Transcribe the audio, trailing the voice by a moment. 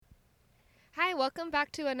welcome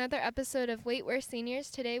back to another episode of Wait, We're Seniors.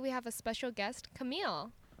 Today we have a special guest,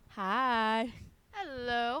 Camille. Hi.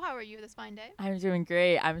 Hello, how are you this fine day? I'm doing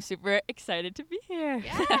great. I'm super excited to be here.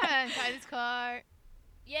 Yeah, Kylie's car.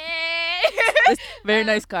 Yay! Very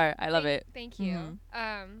nice car. I love it. Thank you.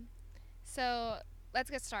 So let's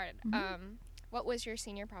get started. What was your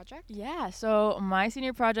senior project? Yeah, so my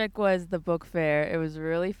senior project was the book fair. It was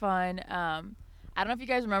really fun. I don't know if you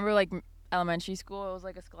guys remember, like, elementary school. It was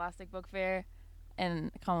like a scholastic book fair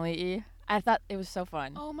in Camille. I thought it was so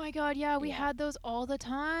fun. Oh my god, yeah, we had those all the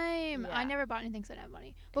time. Yeah. I never bought anything because I didn't have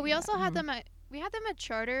money. But we also had them at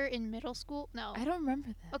charter in middle school. No. I don't remember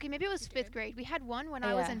that. Okay, maybe it was fifth grade. We had one when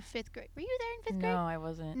I was in fifth grade. Were you there in fifth grade? No, I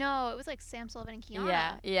wasn't. No, it was like Sam Sullivan and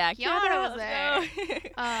Kiana. Yeah. Kiana was let's there.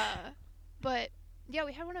 go. But yeah,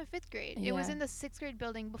 we had one in fifth grade. It was Yeah. in the sixth grade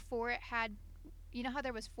building before it had, you know how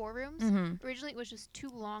there was 4 rooms? Originally it was just 2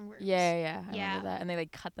 long rooms. Yeah. I remember that. And they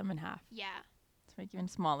like cut them in half Yeah. to make even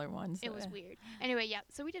smaller ones. It was weird. Anyway, yeah.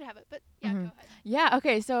 So we did have it, but yeah, go ahead. Yeah.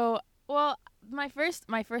 Okay. So, well, my first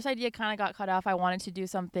idea kind of got cut off. I wanted to do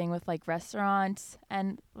something with like restaurants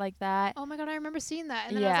and like that. Oh my god, I remember seeing that,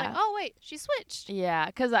 and then I was like, oh wait, she switched. Yeah,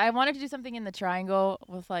 because I wanted to do something in the triangle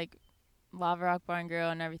with like Lava Rock Bar and Grill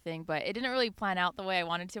and everything, but it didn't really plan out the way I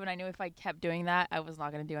wanted to, and I knew if I kept doing that, I was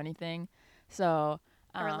not gonna do anything. So,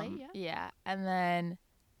 yeah. And then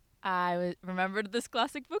I remembered this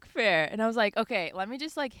classic book fair, and I was like, okay, let me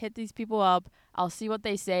just like hit these people up. I'll see what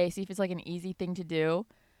they say, see if it's like an easy thing to do.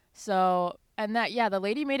 So, and that, the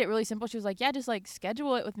lady made it really simple. She was like, yeah, just like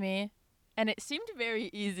schedule it with me. And it seemed very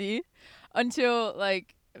easy until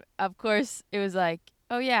like, of course, it was like,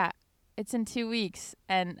 oh yeah, it's in 2 weeks.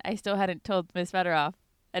 And I still hadn't told Miss Fedoroff.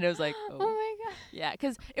 And it was like, oh my god. Yeah,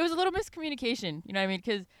 because it was a little miscommunication. You know what I mean?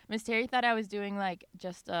 Because Miss Terry thought I was doing like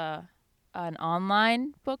just an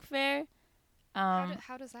online book fair.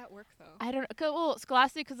 How does that work though? I don't know. Well,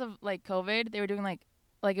 Scholastic, because of like COVID, they were doing like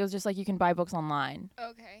it was just like you can buy books online.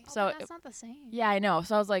 Okay. So but that's not the same. Yeah, I know.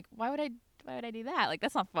 So I was like, why would I do that? Like,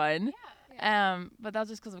 that's not fun. Yeah. But that was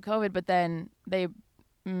just because of COVID. But then they,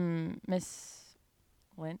 Miss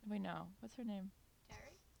Lynn. Wait, no. What's her name?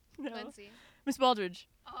 Terry? No. Lindsay. Miss Baldridge.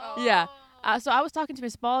 Oh. Yeah. So I was talking to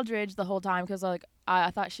Miss Baldridge the whole time because like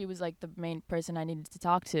I thought she was like the main person I needed to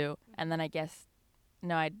talk to, and then I guess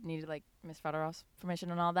I needed like Miss Fedoroff's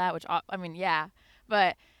permission and all that. Which I mean, yeah,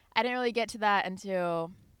 but I didn't really get to that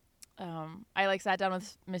until I like sat down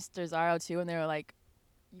with Mr. Zaro too, and they were like,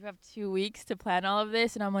 "You have 2 weeks to plan all of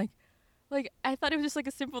this," and I'm like I thought it was just like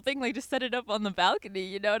a simple thing, like just set it up on the balcony.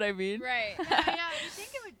 You know what I mean? Right. Yeah, you think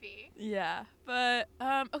it would be. Yeah, but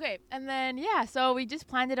okay, and then so we just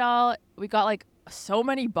planned it all. We got like so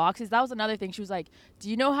many boxes. That was another thing. She was like, "Do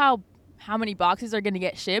you know how many boxes are gonna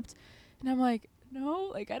get shipped?" And I'm like, "No,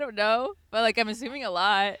 like I don't know, but like I'm assuming a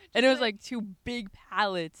lot." And it was like 2 big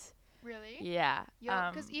pallets. Really? Yeah. Yeah,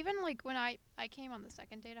 because even like when I came on the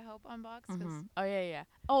second day to help unbox, because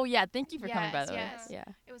Oh yeah. Thank you for coming, by the way. Yes. Yeah.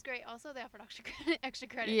 it was great. Also, they offered extra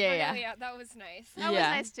credit. Yeah. Oh, yeah, that was nice. That was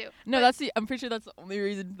nice too. No, I'm pretty sure that's the only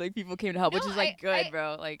reason like people came to help, which No, is like good,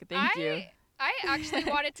 bro. Like thank you. I actually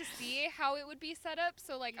wanted to see how it would be set up,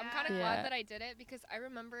 so like I'm kind of Yeah. glad that I did it because I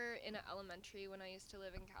remember in elementary when I used to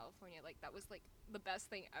live in California, like that was like the best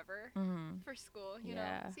thing ever for school, you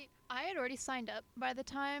know. See, I had already signed up by the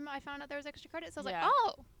time I found out there was extra credit, so I was Yeah. like,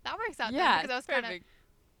 oh, that works out then, Yeah, because I was kind perfect.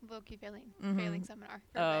 of low-key failing seminar.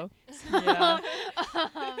 Oh. Yeah.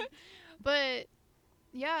 But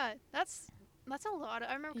yeah, that's a lot.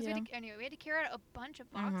 I remember because we had to carry out a bunch of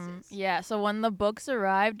boxes. Yeah, so when the books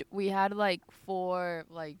arrived, we had like 4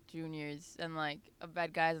 like juniors and like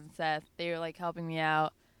bad guys and Seth. They were like helping me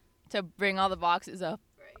out to bring all the boxes up.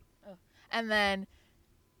 Right. And then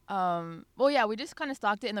we just kind of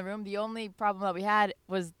stocked it in the room. The only problem that we had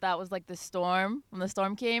was like the storm, when the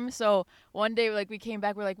storm came. So one day like we came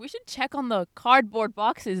back, we're like, we should check on the cardboard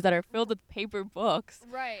boxes that are filled with paper books.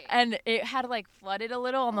 Right. And it had like flooded a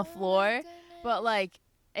little on the floor. But, like,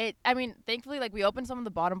 thankfully, like, we opened some of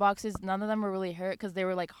the bottom boxes. None of them were really hurt because they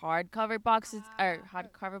were, like, hardcover boxes or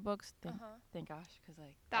hardcover books. Thank gosh, because,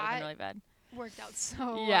 like, that would have been really bad. Worked out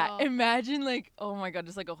so Yeah, well. imagine, like, oh, my God,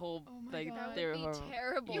 just, like, a whole, my like, God. they were That would horrible. be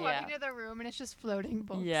terrible. You walk into the room and it's just floating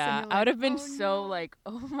books. Yeah, and you're I would like, have been oh, so, no. like,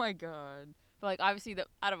 oh, my God. But, like, obviously,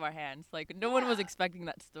 out of our hands. Like, no one was expecting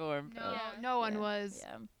that storm. No, no one was,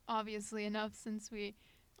 Yeah. obviously enough, since we...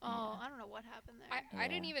 Oh, I don't know what happened there. I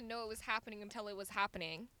didn't even know it was happening until it was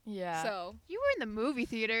happening. Yeah. So You were in the movie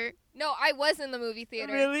theater. no, I was in the movie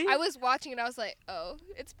theater. Really? I was watching and I was like, oh,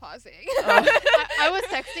 it's pausing. I was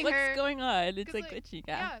texting her. What's going on? It's, 'cause, like, glitchy.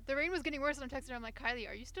 Yeah, the rain was getting worse, and I'm texting her. I'm like, Kylie,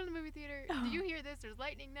 are you still in the movie theater? Do you hear this? There's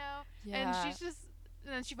lightning now. Yeah. And she's just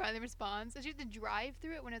And then she finally responds, and she had to drive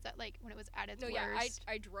through it when it was at its worst. Yeah,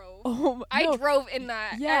 I drove. Oh, I drove in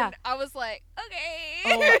that. Yeah. And I was like, okay.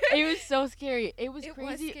 Oh, it was so scary. It was It was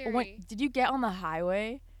crazy. scary. Did you get on the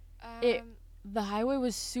highway? The highway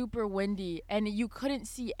was super windy, and you couldn't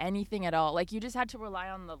see anything at all. Like, you just had to rely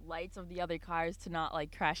on the lights of the other cars to not,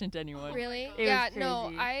 like, crash into anyone. Really? It Yeah, was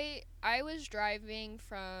no, crazy. I was driving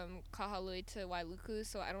from Kahului to Wailuku,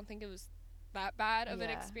 so I don't think it was that bad of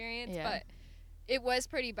an experience, but it was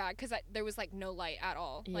pretty bad because there was, like, no light at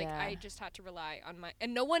all. Like, I just had to rely on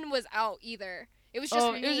and no one was out either. It was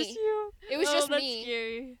just me. It was just you. It was just that's me.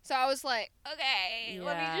 Scary. So I was like, okay, Yeah.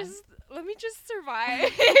 let me just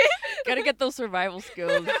survive. Gotta get those survival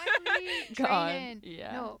skills. Exactly. God. Training.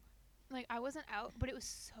 Yeah. No, like I wasn't out, but it was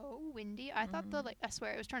so windy. I thought I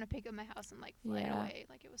swear it was trying to pick up my house and like fly it away,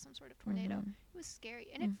 like it was some sort of tornado. It was scary,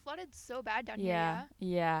 and it flooded so bad down here.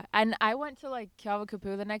 Yeah. And I went to like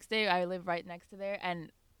Kiawakapu the next day. I live right next to there,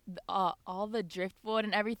 and all the driftwood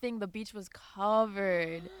and everything, the beach was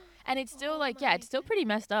covered. And it's still it's still pretty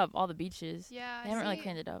messed up, all the beaches. Yeah. They haven't really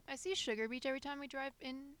cleaned it up. I see Sugar Beach every time we drive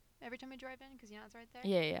in, because it's right there.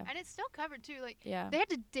 Yeah. And it's still covered too. Like, Yeah. they had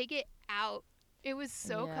to dig it out. It was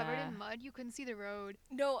so covered in mud, you couldn't see the road.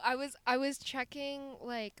 No, I was checking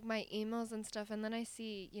like my emails and stuff, and then I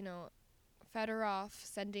see, Fedorov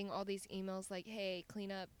sending all these emails like, hey,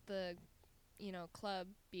 clean up the club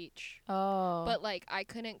beach. Oh. But like I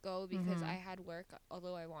couldn't go because I had work,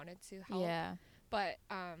 although I wanted to help. Yeah. But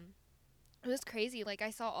it was crazy. Like, I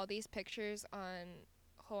saw all these pictures on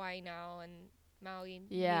Hawaii Now and Maui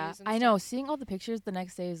News and I know. Seeing all the pictures the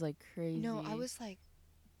next day is like crazy. No, I was like,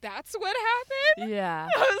 that's what happened? Yeah.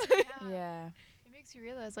 I was like, Yeah. It makes you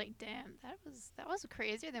realize, like, damn, that was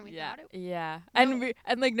crazier than we thought it was. Yeah. No.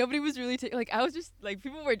 And like nobody was really like, I was just like,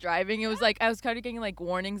 people were driving. It was like I was kind of getting like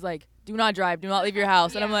warnings like, do not drive, do not leave your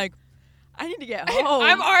house. And I'm like, I need to get home.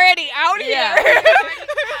 I'm already out here.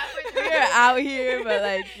 We're out here, but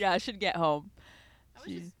like, I should get home. I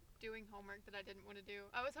was just doing homework that I didn't want to do.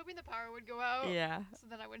 I was hoping the power would go out. Yeah. So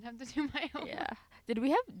that I wouldn't have to do my homework. Yeah.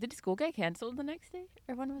 Did school get canceled the next day?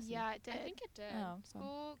 Or when was it? Yeah, it did. I think it did. Oh,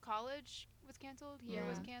 School, college was canceled. Here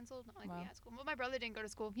was canceled. Not like we Wow. had school. Well, my brother didn't go to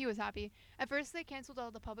school. He was happy. At first, they canceled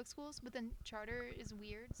all the public schools, but then charter is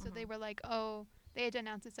weird. So they were like, oh, they had to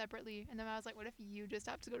announce it separately. And then I was like, what if you just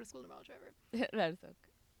have to go to school tomorrow, Trevor? That is okay.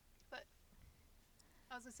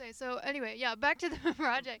 I was going to say, so anyway, back to the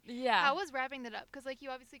project. Yeah. How was wrapping that up? Because, like, you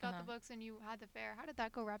obviously got the books and you had the fair. How did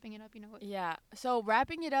that go, wrapping it up? Yeah. So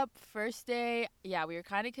wrapping it up first day, we were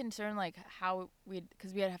kind of concerned, like, how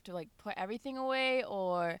because we'd have to, like, put everything away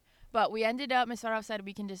but we ended up, Ms. Farov said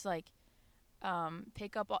we can just, like,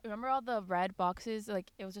 pick up, remember all the red boxes?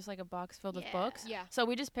 Like, it was just, like, a box filled with books? Yeah. So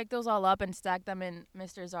we just picked those all up and stacked them in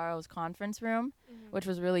Mr. Zaro's conference room, which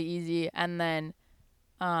was really easy. And then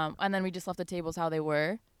we just left the tables how they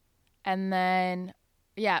were. And then,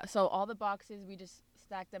 so all the boxes, we just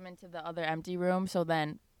stacked them into the other empty room. So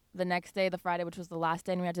then the next day, the Friday, which was the last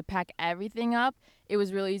day, and we had to pack everything up. It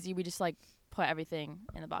was really easy. We just, like, put everything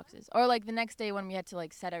in the boxes. Or, like, the next day when we had to,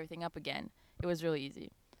 like, set everything up again, it was really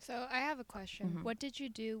easy. So I have a question. What did you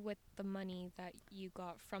do with the money that you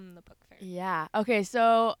got from the book fair? Yeah. Okay,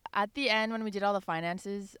 so at the end when we did all the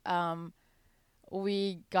finances,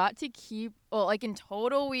 we got to keep, in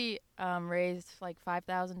total we raised like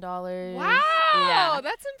 $5,000. Wow, yeah.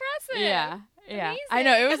 that's impressive. Yeah. Amazing. I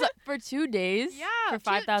know, it was for 2 days. Yeah, For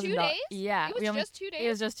 $5,000. 2 days? Yeah. It was just 2 days? It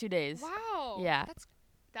was just 2 days. Wow. Yeah.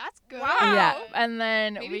 That's good. Wow. Yeah. And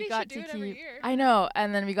then Maybe we they got should do to it every keep, year. I know,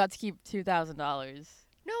 and then we got to keep $2,000.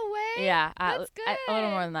 No way. Yeah, That's a little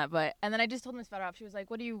good. more than that. But and then I just told Miss Fedorov, she was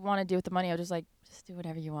like, "What do you want to do with the money?" I was just like, "Just do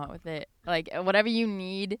whatever you want with it. Like whatever you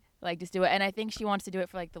need, like just do it." And I think she wants to do it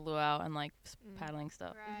for like the luau and like paddling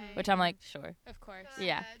stuff, Right. which I'm like, sure. Of course.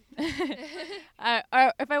 Yeah. Good. If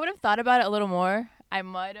I would have thought about it a little more, I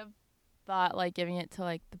might have thought like giving it to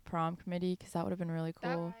like the prom committee because that would have been really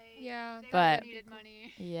cool. Right. Yeah. They But- also needed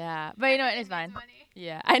money. Yeah, but you know what? It's Everything fine. needs money.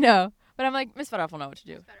 Yeah, I know. But I'm like, Miss Fedorov will know what to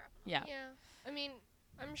do. It's better. Yeah. Yeah. I mean,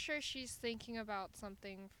 I'm sure she's thinking about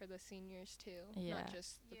something for the seniors too, Yeah. not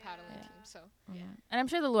just the paddling Yeah. team. So Yeah. And I'm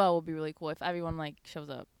sure the luau will be really cool if everyone like shows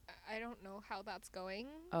up. I don't know how that's going.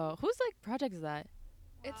 Oh, whose like project is that?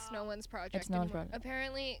 It's no one's project. It's no one's anymore. project.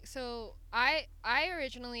 Apparently, so I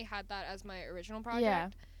originally had that as my original project. Yeah.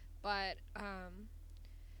 But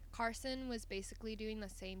Carson was basically doing the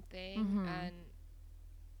same thing, Mhm. and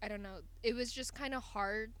I don't know. It was just kind of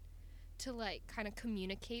hard to like kind of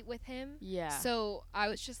communicate with him. Yeah. So I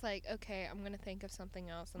was just like, okay, I'm gonna think of something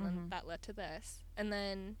else, and then Mhm. that led to this. And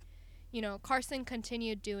then, Carson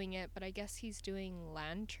continued doing it, but I guess he's doing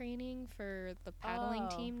land training for the paddling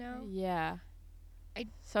team now. Yeah.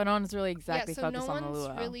 So no one's really exactly focused on the luau. So no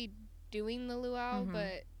one's really doing the luau, Mm-hmm.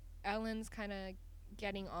 but Ellen's kind of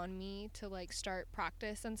getting on me to like start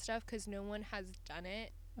practice and stuff because no one has done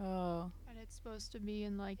it. Oh. And it's supposed to be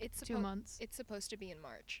in like 2 months. It's supposed to be in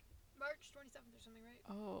March. March 27th or something, right?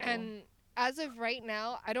 Oh. And as of right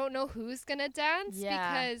now, I don't know who's gonna dance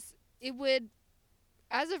because it would,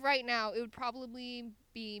 as of right now, it would probably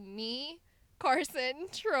be me, Carson,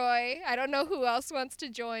 Troy. I don't know who else wants to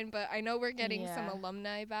join, but I know we're getting some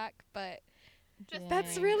alumni back, but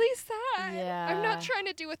that's really sad. Yeah. I'm not trying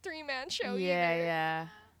to do a 3-man show either. Yeah.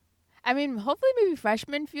 I mean, hopefully maybe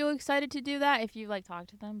freshmen feel excited to do that if you like talk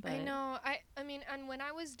to them. But I know. I mean, and when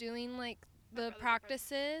I was doing like the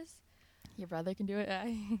practices, your brother can do it.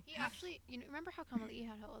 He actually, remember how Camille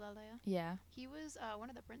had old Alea? Yeah. He was one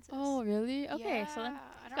of the princes. Oh, really? Okay, yeah, so then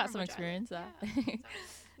he's got some experience.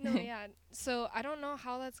 No, yeah. So I don't know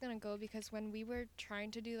how that's gonna go because when we were trying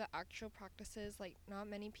to do the actual practices, like not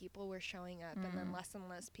many people were showing up, and then less and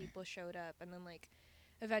less people showed up, and then like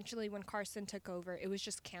eventually when Carson took over, it was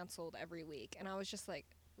just canceled every week, and I was just like,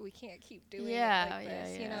 we can't keep doing it like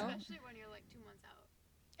this, you know? Especially when you're like 2 months out.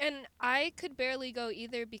 And I could barely go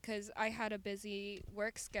either because I had a busy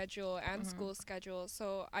work schedule and school schedule.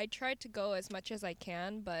 So I tried to go as much as I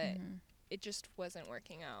can, but it just wasn't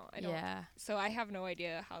working out. So I have no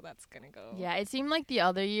idea how that's going to go. Yeah, it seemed like the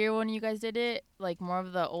other year when you guys did it, like more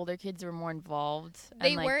of the older kids were more involved.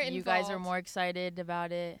 They and, were involved. You guys were more excited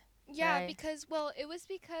about it. Yeah, right? because, well, it was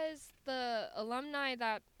because the alumni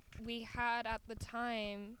that we had at the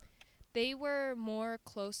time, they were more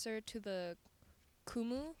closer to the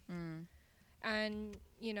Kumu, and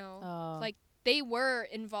like they were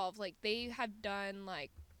involved, like they had done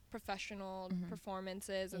like professional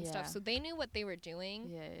performances and stuff, so they knew what they were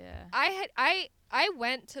doing. I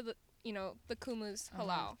went to the the Kumu's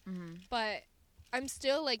halau, but I'm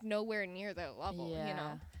still like nowhere near their level,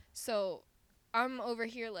 so I'm over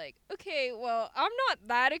here like, okay, well, I'm not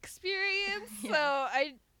that experienced, so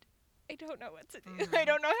I don't know what to do. I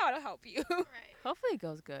don't know how to help you. Right. Hopefully it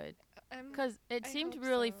goes good. Because it seemed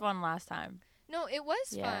really fun last time. No, it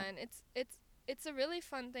was fun. It's a really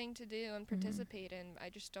fun thing to do and participate in. I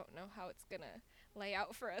just don't know how it's gonna lay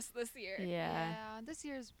out for us this year. Yeah. This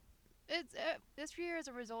year is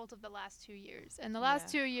a result of the last 2 years, and the last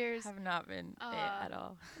 2 years have not been it at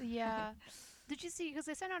all. Yeah. Did you see? Because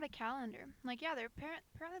they sent out a calendar. Like, yeah,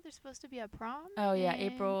 apparently there's supposed to be a prom. Oh yeah,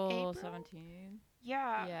 April 17th.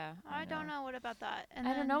 Yeah. I don't know what about that. And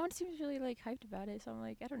I don't know. No one seems really like hyped about it, so I'm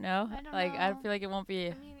like, I don't know. I feel like it won't be.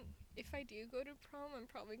 I mean, if I do go to prom, I'm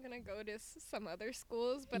probably gonna go to some other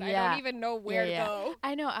schools, but I don't even know where to go.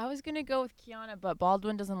 I know. I was gonna go with Kiana, but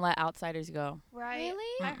Baldwin doesn't let outsiders go. Right.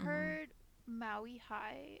 Really? I heard Maui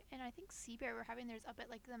High and I think Seabear were having theirs up at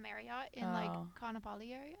like the Marriott in like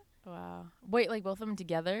Kaanapali area. Wow. Wait, like both of them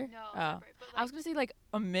together? No, separate. But, like, I was gonna say like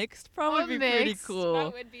a mixed prom would be pretty cool.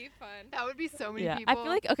 That would be fun. That would be so many people. I feel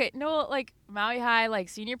like like Maui High like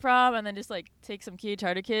senior prom and then just like take some key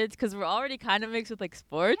charter kids because we're already kind of mixed with like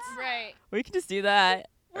sports. Yeah. Right. We can just do that.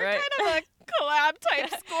 We're kind of a collab type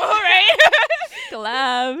school, right?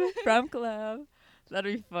 Prom collab.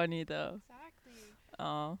 That'd be funny though. Exactly.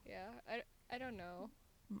 Oh. Yeah. I don't know.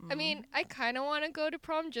 I mean, I kind of want to go to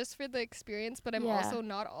prom just for the experience, but I'm also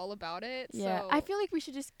not all about it. Yeah, so. I feel like we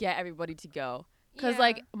should just get everybody to go. Because,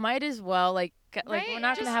 like, might as well, like we're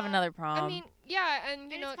not going to have another prom. I mean,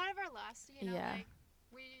 and it's kind of our last, like,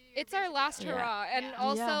 it's our last hurrah. And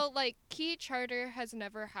also, like, Key Charter has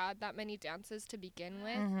never had that many dances to begin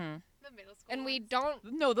with. The middle school and ones. we don't.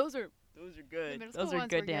 No, those are good. Those are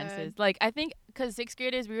good dances. Like, I think, because 6th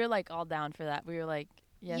graders, we were, like, all down for that. We were like,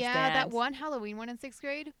 yes, yeah, dance. that one Halloween one in 6th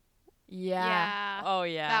grade. Yeah. Oh,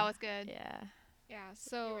 yeah. That was good. Yeah. Yeah,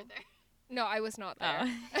 so. You were there. No, I was not there.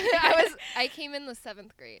 Oh. I came in the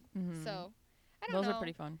 7th grade. So, I don't know. Those are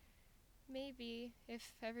pretty fun. Maybe,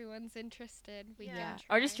 if everyone's interested, we can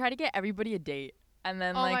try. Or just try to get everybody a date. And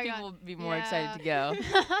then, like, people will be more excited to go.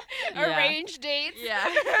 Arrange dates. Yeah.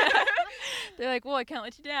 They're like, well, I can't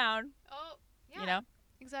let you down. Oh, yeah. You know?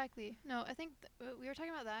 Exactly. No, I think we were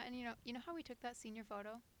talking about that, and you know how we took that senior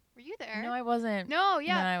photo? Were you there? No, I wasn't. No,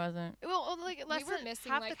 yeah. No, I wasn't. Well, like, we were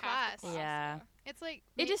missing half like the class. Yeah. It's like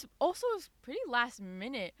it just also was pretty last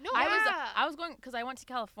minute. No, I was going because I went to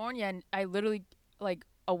California and I literally like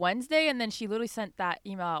a Wednesday and then she literally sent that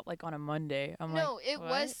email out like on a Monday. It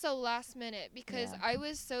was so last minute because I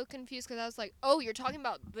was so confused because I was like, oh, you're talking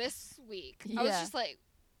about this week. I was just like,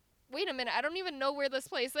 wait a minute, I don't even know where this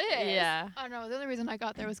place is. Yeah. I don't know. The only reason I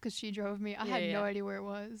got there was because she drove me. I had no idea where it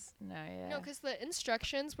was. No, yeah. No, because the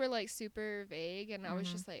instructions were like super vague, and I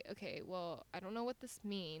was just like, okay, well, I don't know what this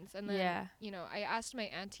means. And then, you know, I asked my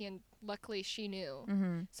auntie, and luckily she knew.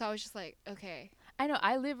 So I was just like, okay. I know.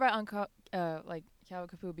 I live right on like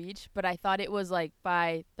Kawakapu Beach, but I thought it was like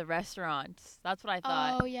by the restaurants. That's what I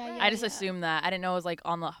thought. Oh yeah. I just assumed that. I didn't know it was like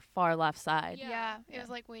on the far left side. Yeah. It was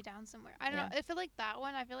like way down somewhere. I don't know. I feel like that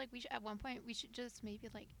one. I feel like we should at one point we should just maybe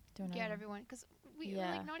like get everyone because we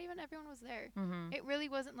like not even everyone was there. It really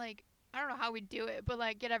wasn't like. I don't know how we'd do it, but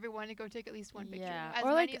like get everyone to go take at least one picture. As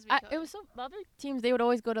or many like as we could. it was some the other teams. They would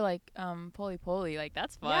always go to like Poli Poli. Like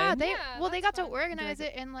that's fun. Yeah, they got to organize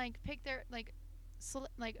it and like pick their like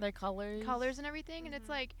their colors and everything. And it's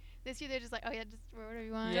like this year they're just like, oh yeah, just wear whatever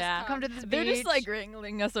you want. Yeah, just come to this they're beach. just like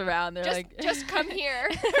wrangling us around. They're like, just come here.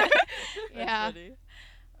 Yeah.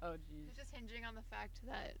 Oh jeez. Just hinging on the fact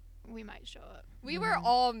that we might show up. We were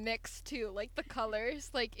all mixed too, like the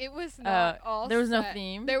colors. Like it was not all. There was set. no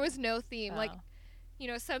theme. There was no theme. Like, you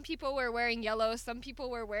know, some people were wearing yellow, some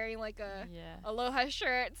people were wearing like a aloha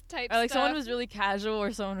shirt type. Or like stuff. someone was really casual,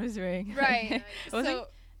 or someone was wearing right. so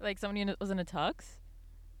like somebody was in a tux.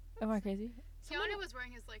 Am I crazy? Someone was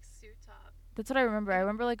wearing his like suit top. That's what I remember. I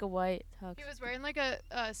remember like a white tux. He was wearing like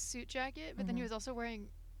a suit jacket, but then he was also wearing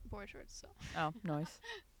board shorts. So. Oh, nice.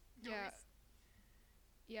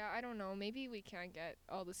 Yeah, I don't know. Maybe we can't get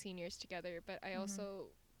all the seniors together, but I also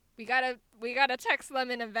we gotta text them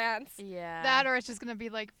in advance. Yeah. That or it's just gonna be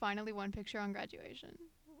like finally one picture on graduation.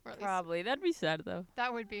 Probably. That'd be sad though.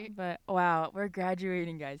 That would be. But wow, we're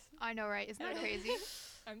graduating, guys. I know, right? Isn't that crazy?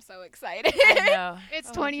 I'm so excited. I know. It's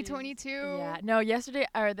 2022. Yeah. No, yesterday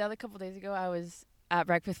or the other couple days ago, I was at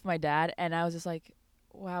breakfast with my dad, and I was just like,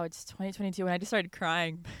 wow, it's 2022, and I just started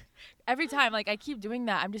crying. Every time, like I keep doing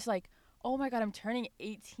that, I'm just like, oh my god, I'm turning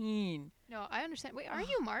 18. No, I understand. Wait, aren't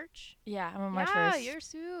you March? Yeah, I'm on March 1st. Yeah, you're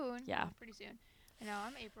soon. Yeah. Pretty soon. I know,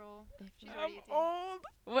 I'm April. She's I'm 18. old.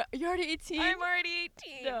 What? You're already 18? I'm already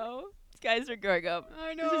 18. No. These guys are growing up.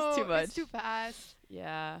 I know. This is too much. It's too fast.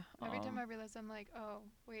 Yeah. Every time I realize, I'm like, oh,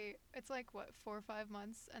 wait, it's like, what, 4 or 5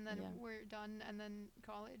 months, and then we're done, and then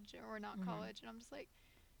college, or not college, and I'm just like,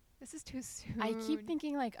 this is too soon. I keep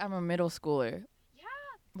thinking, like, I'm a middle schooler. Yeah.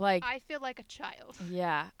 Like, I feel like a child.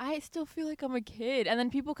 Yeah. I still feel like I'm a kid. And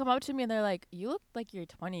then people come up to me, and they're like, you look like you're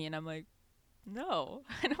 20, and I'm like, no.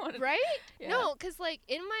 I don't want to. Right? Yeah. No, because, like,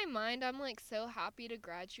 in my mind, I'm, like, so happy to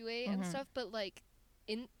graduate and stuff, but, like,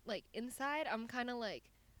 inside, I'm kind of like,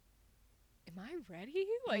 am I ready?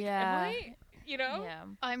 Like, am I, you know? Yeah.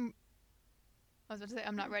 I was about to say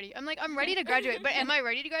I'm not ready. I'm like, I'm ready to graduate, but am I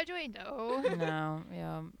ready to graduate? No. No.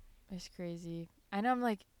 Yeah. It's crazy. I know. I'm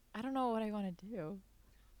like, I don't know what I want to do.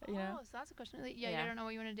 You know? So that's a question. Like, you don't know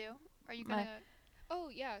what you want to do? Are you going to... Oh,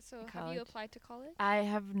 yeah. So have you applied to college? I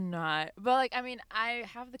have not. But, like, I mean, I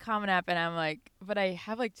have the Common App, and I'm like, but I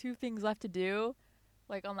have, like, 2 things left to do,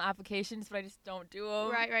 like, on the applications, but I just don't do them.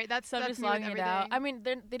 Right. So I'm just logging it out. I mean,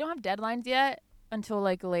 they don't have deadlines yet until,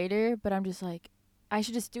 like, later, but I'm just like, I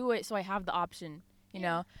should just do it so I have the option, you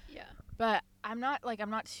know? Yeah. But I'm not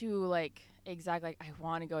too, like, exact, like, I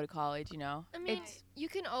want to go to college, you know? I mean, you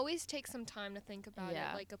can always take some time to think about it,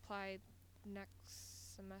 like, apply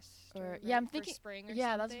next semester. Or I'm thinking spring or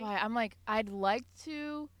yeah, something. that's why I'm like, I'd like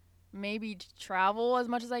to maybe travel as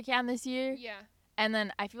much as I can this year. Yeah. And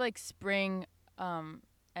then I feel like spring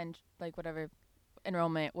and like whatever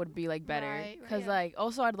enrollment would be like better because like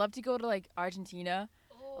also I'd love to go to like Argentina,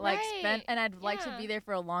 spend, and I'd like to be there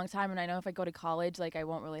for a long time, and I know if I go to college, like I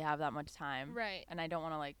won't really have that much time, and I don't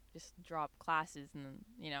want to like just drop classes and then,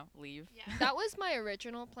 you know, leave. That was my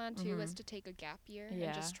original plan too, was to take a gap year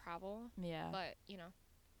and just travel, but you know.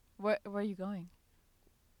 Where are you going?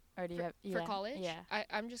 Or do you have for college? Yeah.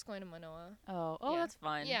 I'm just going to Manoa. Oh, that's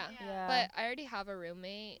fun. Yeah. But I already have a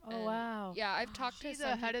roommate. Oh, wow. Yeah, I've talked to some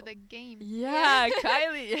ahead people. of the game. Yeah,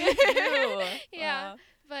 Kylie. Yeah,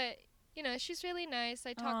 but you know, she's really nice.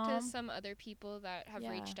 I talked to some other people that have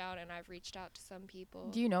reached out, and I've reached out to some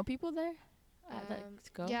people. Do you know people there? Let's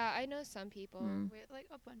go. Yeah, I know some people. Like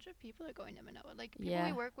a bunch of people are going to Manoa. Like people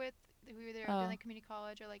we work with who are there doing like community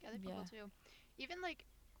college, or like other people too. Even like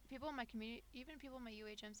people in my community, even people in my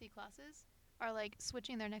UHMC classes are like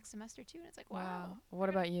switching their next semester too, and it's like, wow. What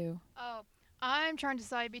about you? Oh, I'm trying to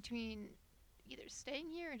decide between either staying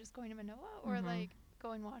here and just going to Manoa, or like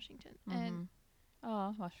going Washington. And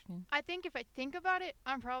Washington. I think if I think about it,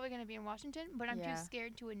 I'm probably going to be in Washington, but I'm too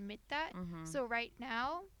scared to admit that. So right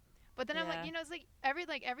now, But then I'm like, you know, it's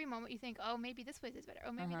like every moment you think, oh, maybe this place is better.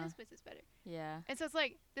 Oh, maybe this place is better. Yeah. And so it's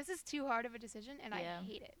like, this is too hard of a decision, and I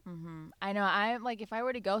hate it. I know. I'm like, if I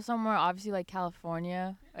were to go somewhere, obviously like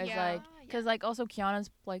California is like, because like also Kiana's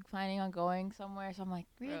like planning on going somewhere, so I'm like,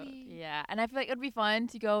 really? Yeah. And I feel like it'd be fun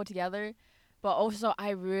to go together. But also,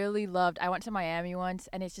 I went to Miami once,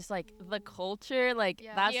 and it's just, like, the culture, like,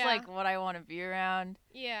 that's, like, what I want to be around.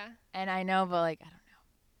 Yeah. And I know, but, like, I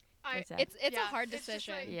don't know. It's a hard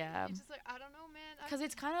decision. It's just like, I don't know, man. Because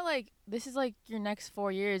it's kind of like, this is, like, your next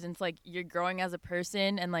 4 years, and it's, like, you're growing as a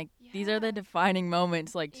person, and, like, these are the defining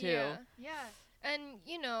moments, like, too. Yeah. And,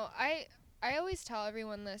 you know, I always tell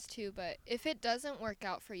everyone this, too, but if it doesn't work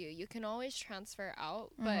out for you, you can always transfer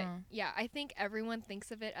out. But, yeah, I think everyone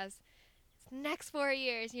thinks of it as, next 4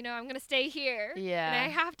 years, you know, I'm gonna stay here. Yeah. And I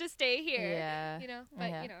have to stay here. Yeah. You know,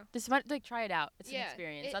 but you know, just like try it out. It's an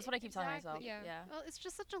experience. That's what I keep telling myself. Yeah. Well, it's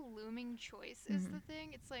just such a looming choice. Is the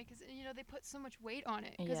thing. It's like, you know, they put so much weight on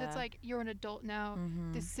it because it's like you're an adult now.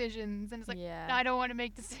 Decisions, and it's like I don't want to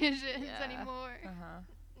make decisions anymore.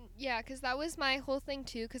 Yeah, because that was my whole thing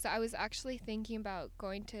too. Because I was actually thinking about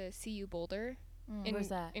going to CU Boulder Where's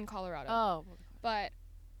that? In Colorado. Oh. But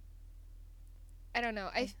I don't know.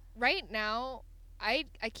 Right now, I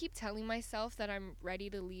keep telling myself that I'm ready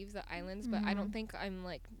to leave the islands, but I don't think I'm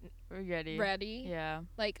like ready. Yeah.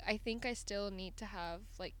 Like I think I still need to have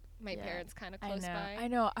like my parents kind of close by. I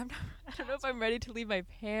know. I don't know if I'm ready to leave my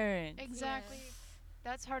parents. Exactly. Yeah.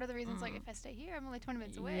 That's part of the reasons. Like if I stay here, I'm only 20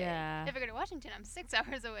 minutes away. Yeah. If I go to Washington, I'm 6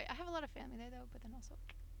 hours away. I have a lot of family there though, but then also.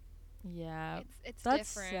 Yeah. It's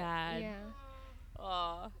That's different. Sad. Yeah.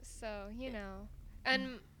 Oh. So you know,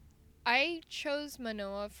 and. I chose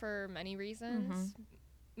Manoa for many reasons,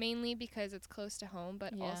 mainly because it's close to home,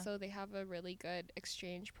 but also they have a really good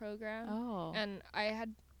exchange program. Oh. And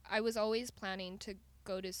I was always planning to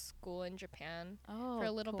go to school in Japan for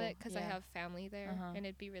a little bit because I have family there, and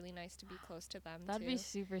it'd be really nice to be close to them. That'd be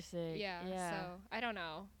super sick. Yeah. So I don't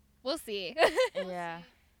know. We'll see. Yeah.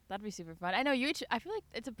 That'd be super fun. I know I feel like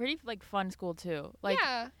it's a pretty like fun school too. Like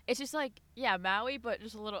it's just like Maui, but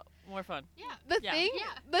just a little more fun. Yeah.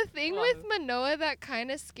 The thing with Manoa that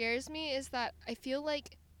kind of scares me is that I feel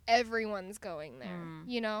like everyone's going there.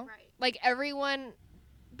 You know, like everyone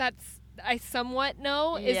that's I somewhat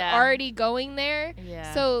know is already going there.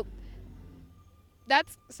 Yeah. So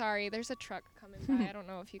that's there's a truck coming by. I don't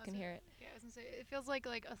know if you can hear it. It feels like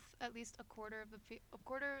at least a quarter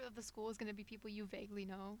of the school is going to be people you vaguely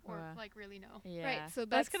know or like really know. Yeah. Right. So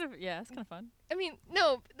that's kind of fun. I mean,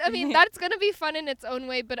 that's going to be fun in its own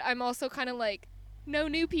way, but I'm also kind of like no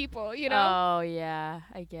new people, you know? Oh, yeah.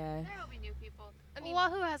 I guess. There will be new people. I mean,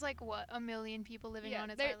 Oahu has like what, 1 million people living on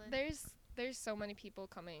its island. There's so many people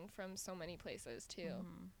coming from so many places too.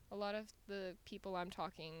 A lot of the people I'm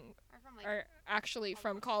talking are actually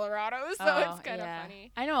from Colorado, so it's kind of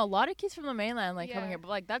funny. I know a lot of kids from the mainland coming here, but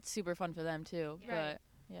like that's super fun for them too. Right.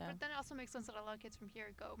 But But then it also makes sense that a lot of kids from here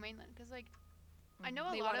go mainland because like I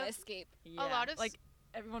know they a lot want of to escape. A lot of like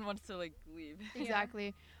everyone wants to like leave.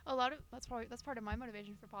 Exactly. A lot of that's part of my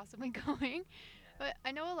motivation for possibly going. But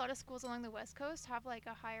I know a lot of schools along the West Coast have like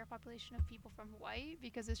a higher population of people from Hawaii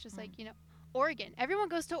because it's just like, you know, Oregon. Everyone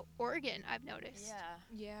goes to Oregon, I've noticed.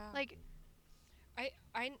 Yeah. Like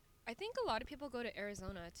I think a lot of people go to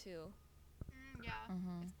Arizona too.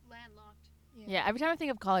 It's landlocked. Yeah, every time I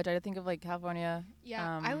think of college, I think of like California.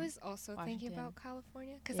 Yeah, I was also thinking about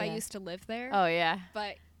California because I used to live there. Oh, yeah.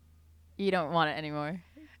 But you don't want it anymore.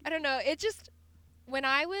 I don't know. It just, when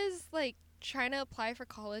I was like trying to apply for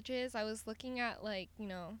colleges, I was looking at like, you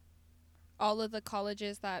know, all of the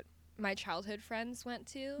colleges that my childhood friends went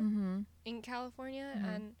to in California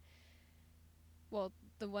and, well,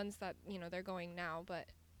 the ones that, you know, they're going now. But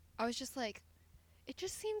I was just like, it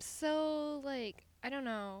just seems so like, I don't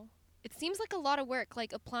know. It seems like a lot of work.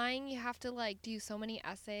 Like applying, you have to like do so many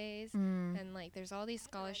essays and like there's all these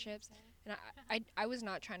scholarships. And I was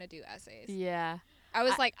not trying to do essays. Yeah. I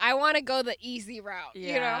was like, I want to go the easy route,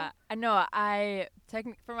 you know? I know.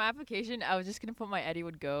 For my application, I was just going to put my Eddie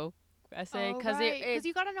Would Go essay. Because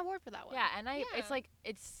you got an award for that one. Yeah, and it's like,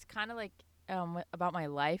 it's kind of like about my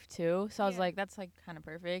life too. So I was like, that's like kind of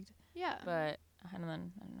perfect. Yeah. But and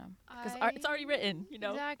then, I don't know. Because it's already written, you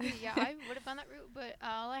know? Exactly. Yeah, I would have gone that route. But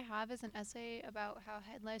all I have is an essay about how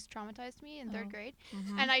head lice traumatized me in 3rd grade.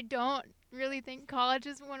 And I don't really think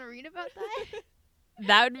colleges want to read about that.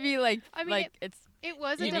 That would be like, I mean, it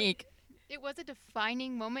was unique. It was a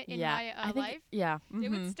defining moment in my life. Yeah. It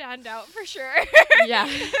would stand out for sure. Yeah.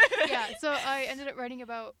 Yeah. So I ended up writing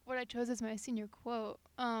about what I chose as my senior quote.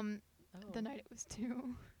 The night it was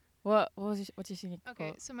due. What's your senior quote?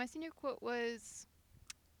 Okay, so my senior quote was,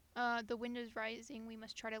 The Wind is Rising, We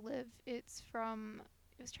Must Try to Live. It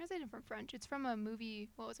was translated from French. It's from a movie.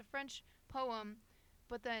 Well, it's a French poem,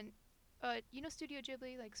 but then, Studio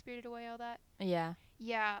Ghibli, like Spirited Away, all that. Yeah.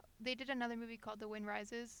 Yeah, they did another movie called The Wind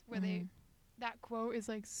Rises, where that quote is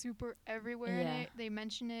like super everywhere in it. They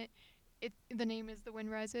mention it. The name is The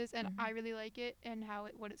Wind Rises, and I really like it and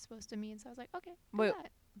what it's supposed to mean. So I was like, okay. Wait,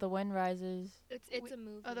 The Wind Rises. It's a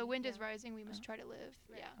movie. The Wind is Rising, We Must Try to Live.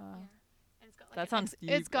 Right. Yeah. And it's got that sounds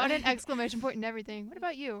deep. It's got an exclamation point and everything. What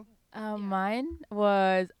about you? Mine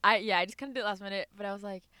was I just kind of did it last minute, but I was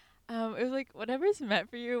like, it was like whatever's meant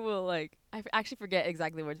for you will like I actually forget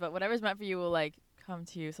exactly words, but whatever's meant for you will like come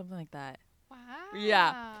to you, something like that. Wow.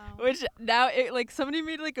 Yeah. Which now it like somebody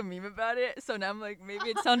made like a meme about it, so now I'm like maybe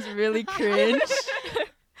it sounds really cringe.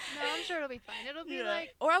 No, I'm sure it'll be fine. It'll be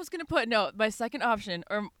like. Or I was gonna put my second option,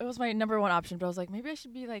 or it was my number one option, but I was like maybe I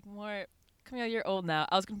should be like more. Camille, you're old now.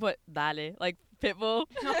 I was gonna put Dale, like Pitbull.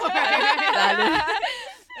 Dale.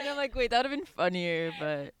 And I'm like, wait, that would have been funnier,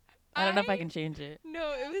 but I don't know if I can change it.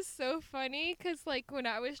 No, it was so funny because, like, when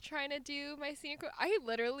I was trying to do my senior quote, I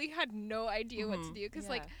literally had no idea what to do because,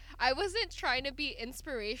 like, I wasn't trying to be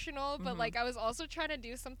inspirational, but, like, I was also trying to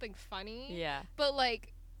do something funny. Yeah. But,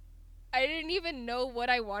 like, I didn't even know what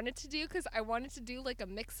I wanted to do because I wanted to do, like, a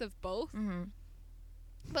mix of both.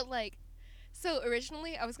 But, like, so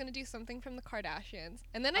originally I was going to do something from the Kardashians.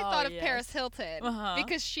 And then I thought of Paris Hilton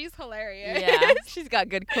because she's hilarious. Yeah, she's got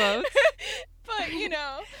good quotes. But,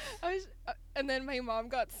 I was... and then my mom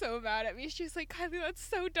got so mad at me. She was like, Kylie, that's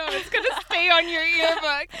so dumb. It's going to stay on your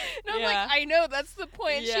yearbook. And I'm like, I know, that's the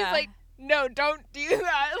point. Yeah. She's like, no, don't do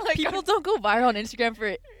that. Like, people don't go viral on Instagram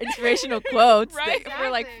for inspirational quotes. Right?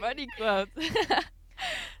 For, like, funny quotes.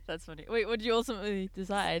 That's funny. Wait, what did you ultimately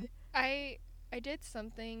decide? I did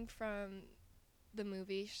something from the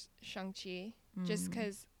movie Shang-Chi, just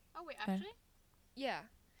because... Oh, wait, actually? Yeah.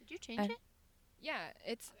 Did you change it? Yeah,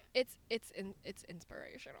 it's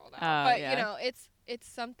inspirational now. But, it's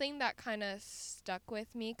something that kind of stuck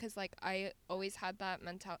with me because, like, I always had that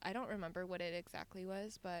mentality. I don't remember what it exactly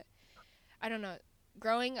was, but I don't know.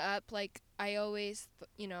 Growing up, like, I always,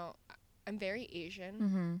 I'm very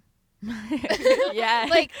Asian. Yeah.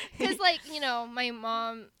 Like, because, like, my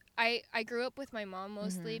mom... I grew up with my mom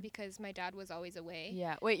mostly because my dad was always away.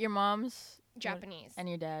 Yeah. Wait, your mom's Japanese. And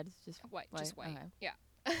your dad's just white. Just white. Okay. Yeah.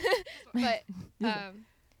 But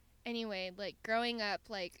anyway, like growing up,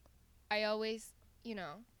 like I always,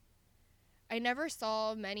 I never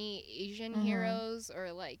saw many Asian heroes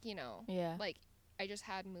or like, like I just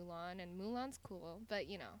had Mulan and Mulan's cool, but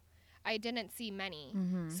I didn't see many.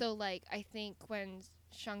 So like I think when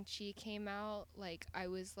Shang-Chi came out, like I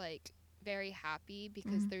was like very happy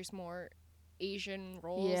because there's more Asian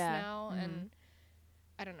roles now, and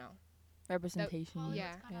I don't know, representation.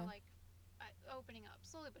 It's kind of like opening up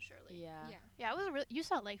slowly but surely. Yeah. It was you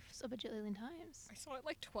saw it like a bajillion times. I saw it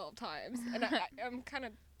like 12 times, and I'm kind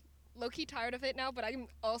of low-key tired of it now, but I'm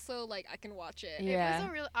also like I can watch it. Yeah.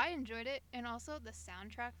 It was I enjoyed it, and also the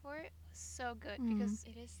soundtrack for it was so good because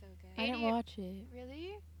it is so good. I didn't watch it.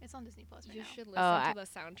 Really? It's on Disney Plus right now. You should listen to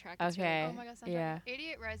the soundtrack. It's okay. Oh my god, soundtrack. Yeah.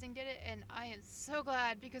 88 Rising did it, and I am so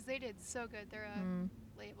glad because they did so good. They're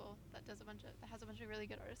a label that has a bunch of really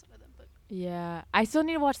good artists under them. But yeah, I still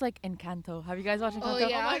need to watch like Encanto. Have you guys watched Encanto? Oh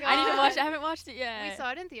yeah, oh my god. I need to watch it. I haven't watched it yet. We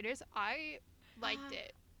saw it in theaters. I liked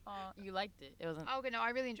it. You liked it. It wasn't. Oh, okay, no, I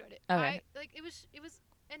really enjoyed it. Okay. It was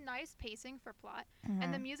a nice pacing for plot,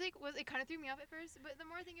 and the music it kind of threw me off at first, but the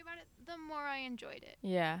more I think about it, the more I enjoyed it.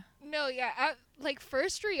 Yeah. No, yeah. Like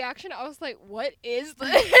first reaction, I was like, "What is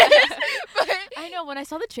this?" But I know when I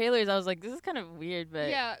saw the trailers, I was like, "This is kind of weird," but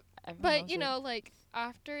yeah. But like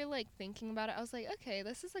after like thinking about it, I was like, "Okay,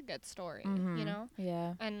 this is a good story,"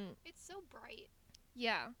 Yeah. And it's so bright.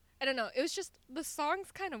 Yeah. I don't know. It was just the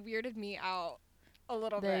songs kind of weirded me out a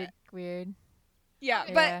little They're bit. weird. Yeah,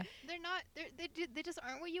 Okay. but they're not. They just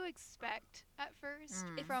aren't what you expect at first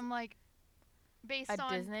from like based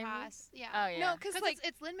on Disney past. Movie? Yeah. Oh yeah. No, because like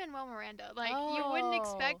it's Lin-Manuel Miranda. Like you wouldn't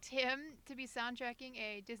expect him to be soundtracking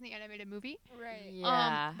a Disney animated movie. right.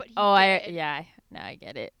 Yeah. But he did. Now I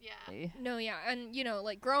get it. Yeah. No, yeah, and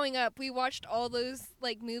like growing up, we watched all those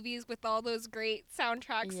like movies with all those great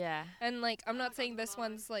soundtracks. Yeah. And like I'm not saying this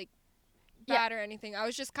one's like bad or anything. I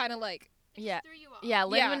was just kind of like Yeah. Threw you off. Yeah,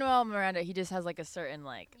 Lin-Manuel Miranda, he just has like a certain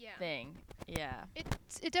like thing. Yeah. It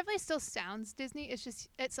definitely still sounds Disney. It's just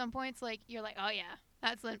at some points like you're like, oh yeah,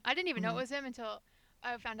 that's Lin. I didn't even know it was him until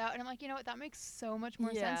I found out, and I'm like, you know what, that makes so much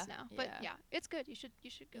more sense now. But yeah, it's good. You should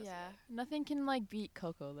go. Yeah, nothing can like beat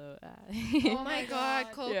Coco though. Oh my god,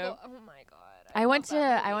 Coco! Yeah. Oh my god. I went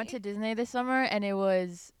to Disney this summer, and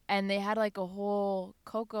they had like a whole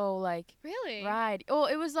Coco like ride. Oh,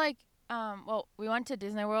 it was like we went to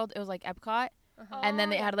Disney World. It was like Epcot, and then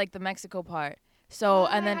they had like the Mexico part. So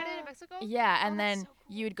and then had it in Mexico? Yeah, and then so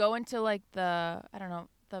cool. You'd go into like the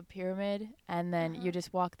pyramid, and then you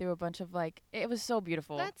just walk through a bunch of like, it was so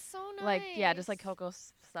beautiful. That's so nice. Like just like Coco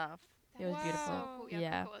stuff. It was beautiful. So cool.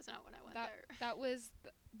 Yeah, Coco was not when I went there.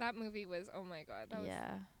 That movie was, oh my god.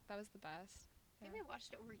 That was the best. I think I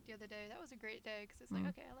watched it at work the other day. That was a great day because it's like,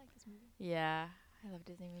 okay, I like this movie. Yeah, I love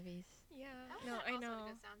Disney movies. Yeah, no, I know.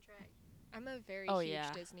 A good soundtrack. I'm a very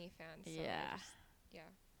huge Disney fan. So yeah.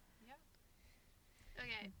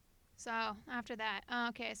 Okay, so after that,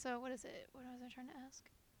 okay, so what is it? What was I trying to ask?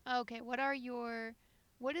 Okay,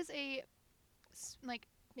 what is a, like,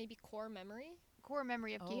 maybe core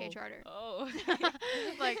memory of GA Charter? Oh.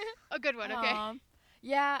 Like, a good one, okay.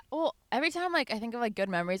 Yeah, well, every time, like, I think of, like, good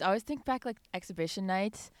memories, I always think back, like, exhibition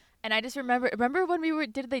nights. And I just remember when we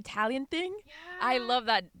did the Italian thing? Yeah. I love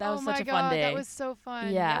that. That was such a fun day. That was so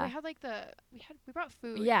fun. Yeah. We had like we brought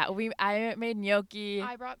food. Yeah, I made gnocchi.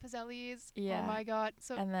 I brought pizzellis. Yeah. Oh my god.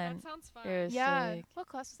 So and then that sounds fun. It was sick. What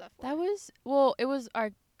class was that for? It was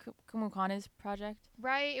our Kumukana's project.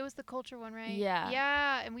 Right. It was the culture one, right? Yeah.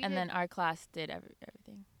 Yeah, and then our class did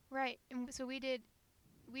everything. Right. And so we did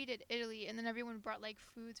Italy, and then everyone brought like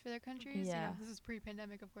foods for their countries. Yeah. You know, this is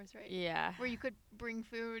pre-pandemic, of course, right? Yeah. Where you could bring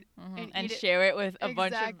food and share it with a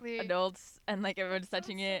bunch of adults, and like everyone's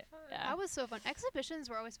touching it. Yeah. That was so fun. Exhibitions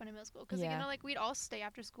were always fun in middle school because like we'd all stay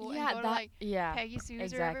after school and go to like Peggy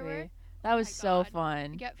Sue's or everywhere. That was so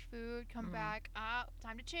fun. Get food, come back.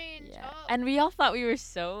 Time to change. Yeah. And we all thought we were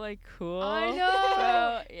so like cool. I know.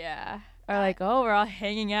 So, yeah. Or like, we're all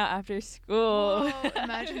hanging out after school. Whoa,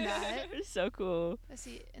 imagine that. It was so cool. Let's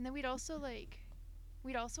see. And then we'd also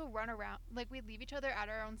run around. Like, we'd leave each other at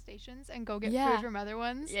our own stations and go get food from other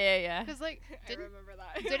ones. Yeah. Because, like, I remember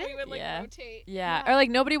that. We would, like, rotate. Yeah. Or, like,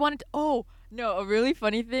 nobody wanted to. Oh, no. A really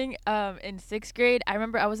funny thing. In 6th grade, I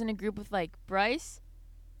remember I was in a group with, like, Bryce,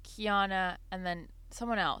 Kiana, and then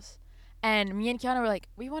someone else. And me and Kiana were like,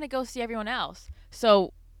 we want to go see everyone else.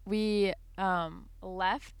 So we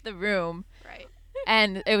left the room. Right.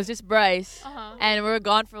 And it was just Bryce. Uh-huh. And we were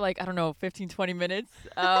gone for, like, I don't know, 15, 20 minutes.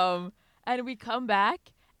 And we come back,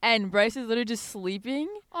 and Bryce is literally just sleeping.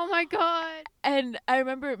 Oh my god! And I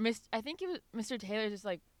remember, I think it was Mr. Taylor, just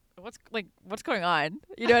like, what's going on?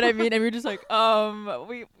 You know what I mean? And we were just like,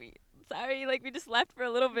 we sorry, like we just left for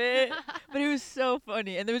a little bit, but it was so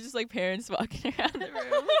funny. And there was just like parents walking around the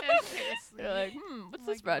room. They're like, what's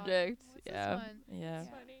this project? What's this one? Yeah. That's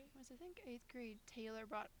funny. I think 8th grade, Taylor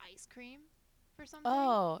brought ice cream. For something.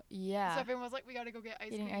 Oh, yeah. So everyone was like, we gotta go get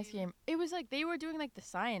ice cream. It was like they were doing like the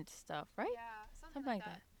science stuff, right? Yeah, something like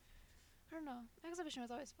that. I don't know. Exhibition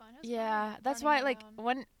was always fun. Yeah, that's why like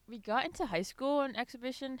when we got into high school and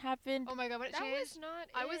exhibition happened. Oh my god, what that was not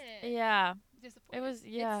I was disappointed. It was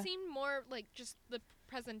It seemed more like just the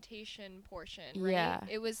presentation portion, right? Yeah.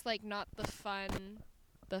 It was like not the fun,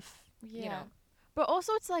 you know. But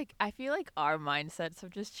also, it's like, I feel like our mindsets have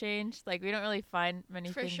just changed. Like, we don't really find many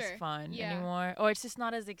things fun anymore. Or it's just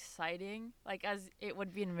not as exciting, like, as it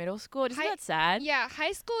would be in middle school. Isn't that sad? Yeah,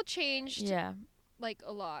 high school changed, like,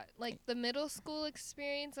 a lot. Like, the middle school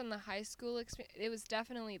experience and the high school experience, it was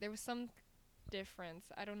definitely, there was some difference.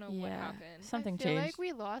 I don't know what happened. Something changed. I feel like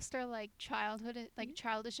we lost our, like, childhood, like,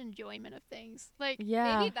 childish enjoyment of things. Like, maybe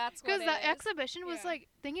that's what it is. Because the exhibition was, like,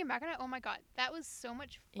 thinking back on it, oh my god, that was so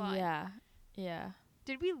much fun. Yeah.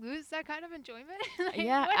 Did we lose that kind of enjoyment?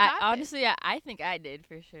 Honestly, I think I did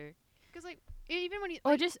for sure. Because like even when you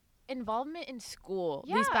or just involvement in school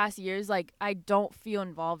these past years, like I don't feel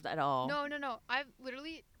involved at all. No. I've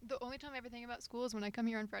literally the only time I ever think about school is when I come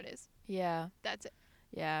here on Fridays. Yeah. That's it.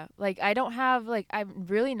 Yeah, like I don't have like I'm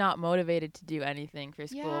really not motivated to do anything for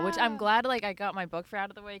school, which I'm glad like I got my book fair out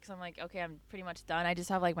of the way because I'm like okay, I'm pretty much done. I just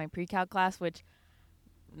have like my pre-calc class, which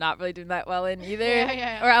not really doing that well in either.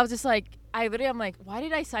 Yeah. Or I was just like, I'm like, why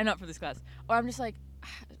did I sign up for this class? Or I'm just like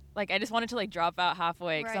I just wanted to like drop out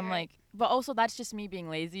halfway because I'm like, but also that's just me being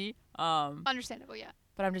lazy. Understandable, yeah.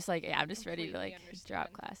 But I'm just like, I'm just ready to like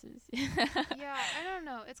drop classes. Yeah, I don't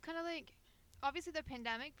know. It's kind of like, obviously the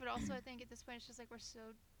pandemic, but also I think at this point it's just like we're so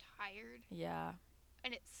tired. Yeah.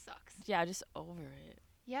 And it sucks. Yeah, just over it.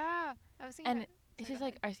 Yeah, I was thinking. And it's just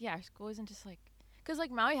like, our school isn't just like. Because,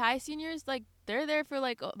 like, Maui High seniors, like, they're there for,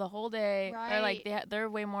 like, the whole day. Right. Or, like, they're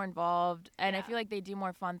way more involved. And I feel like they do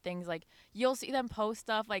more fun things. Like, you'll see them post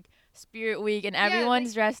stuff, like, Spirit Week, and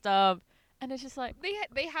everyone's dressed up. And it's just like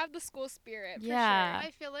they have the school spirit. Yeah. For sure.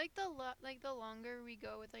 I feel like the longer we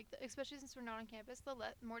go with especially since we're not on campus, the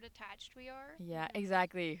more detached we are. Yeah,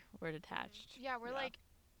 exactly. We're detached. Yeah, we're like,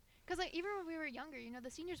 because like even when we were younger, the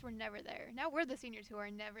seniors were never there. Now we're the seniors who are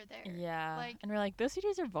never there. Yeah. Like, and we're like, those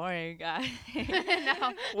seniors are boring, guys.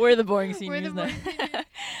 No. We're the boring seniors. We're the boring seniors.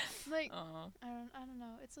 Like, I I don't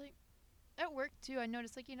know. It's like at work too. I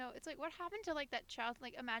noticed it's like what happened to like that child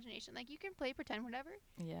imagination? Like you can play pretend whatever.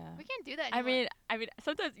 Yeah. We can't do that anymore. I mean,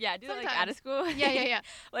 sometimes I do that like out of school. Yeah.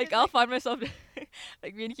 Like I'll find myself,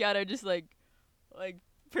 like me and Kiana are just like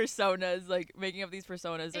personas, like making up these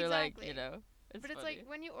personas. Or like It's funny. Like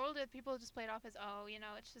when you're older, people just play it off as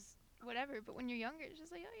it's just whatever. But when you're younger, it's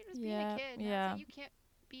just like you're just being a kid. Yeah. Like, you can't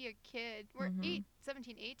be a kid. We're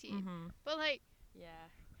 17, 18. But like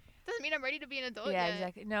doesn't mean I'm ready to be an adult yet. Yeah,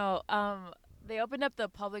 exactly. No, they opened up the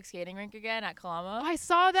public skating rink again at Kalama. Oh, I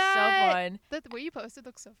saw that. So fun. The way you posted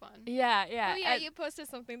looks so fun. Yeah. Oh yeah, you posted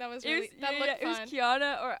something that was really that looked fun. It was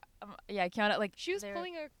Kiana or Kiana, like she was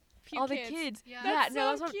pulling a few all kids. The kids. Yeah,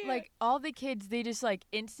 that's cute. Like all the kids, they just like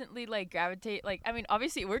instantly like gravitate. Like I mean,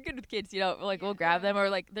 obviously we're good with kids, like we'll grab them, or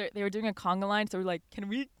like they were doing a conga line, so we're like, can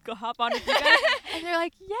we go hop on with you guys? And they're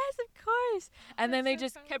like, yes, of course. And then they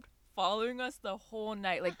just kept following us the whole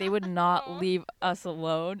night. Like they would not leave us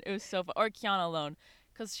alone. It was so fun. Or Kiana alone,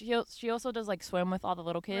 because she also does like swim with all the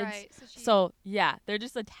little kids. Right. So they're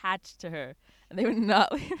just attached to her, and they would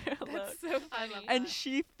not leave her alone. That's so funny. And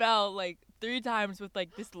she fell like 3 times with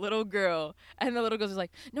like this little girl, and the little girl was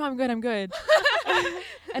like, "No, I'm good."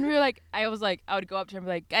 And we were like, I would go up to her and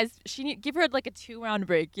be like, "Guys, give her like a 2-round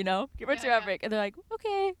break, give her a 2-round break." And they're like,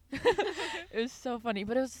 "Okay." It was so funny,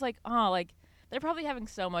 but it was just like, they're probably having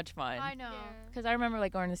so much fun. I know. Because I remember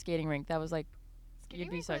like going to the skating rink. That was like, skating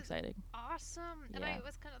you'd be so excited. Awesome. And I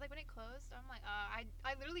was kind of like when it closed, I'm like,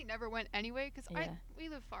 I literally never went anyway because we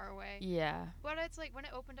live far away. Yeah. But it's like when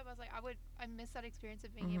it opened up, I was like, I missed that experience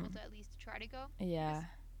of being able to at least try to go. Yeah.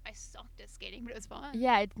 I sucked at skating, but it was fun.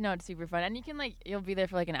 Yeah, it's super fun, and you can you'll be there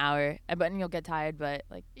for like an hour, but then you'll get tired, but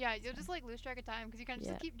like. Yeah, you'll just like lose track of time because you kind of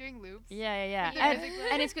just keep doing loops. Yeah.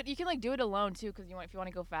 And it's good. You can do it alone too, because if you want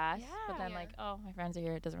to go fast. Yeah. But then my friends are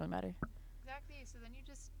here. It doesn't really matter. Exactly. So then you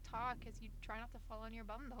just talk as you try not to fall on your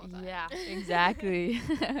bum the whole time. Yeah, exactly.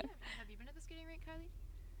 Have you been at the skating rink, Kylie?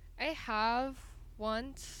 I have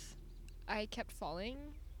once. I kept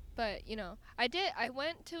falling. But, I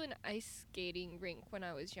went to an ice skating rink when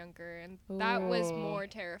I was younger, and that was more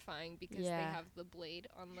terrifying because they have the blade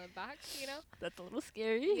on the back, That's a little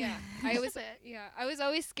scary. Yeah. I was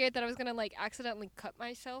always scared that I was going to, accidentally cut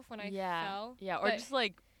myself when I fell. Yeah, or just,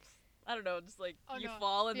 I don't know, just, you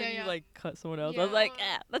fall and then you, cut someone else. Yeah. I was like,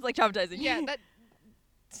 that's, traumatizing. Yeah,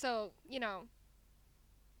 so, it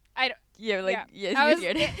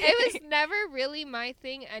was never really my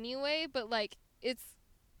thing anyway, but, it's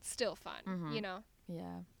still fun, Yeah.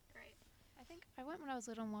 Right. I think I went when I was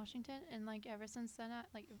little in Washington, and ever since then,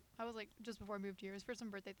 I was just before I moved here, it was for some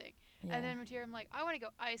birthday thing, and then moved here. I'm like, I want to go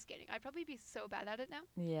ice skating. I'd probably be so bad at it now.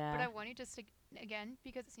 Yeah. But I want to just again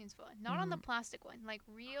because it seems fun. Not on the plastic one,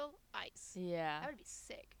 real ice. Yeah. That would be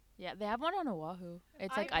sick. Yeah, they have one on Oahu.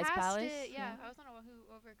 It's Ice Palace. I was on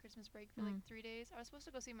Oahu over Christmas break for 3 days. I was supposed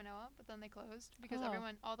to go see Manoa, but then they closed because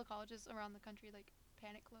all the colleges around the country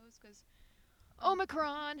panic closed because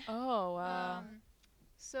Omicron. Oh wow.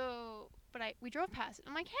 We drove past it.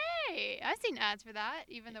 I'm like, hey, I've seen ads for that,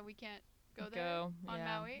 even though we can't go there on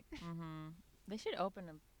Maui. They should open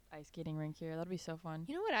an ice skating rink here. That'd be so fun.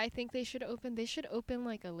 You know what I think they should open? They should open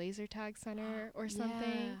a laser tag center or something.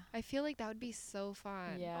 Yeah. I feel like that would be so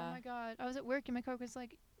fun. Yeah. Oh my god. I was at work and my coworkers are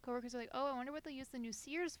like, oh, I wonder what they'll use the new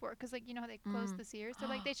Sears for, because how they closed the Sears. They're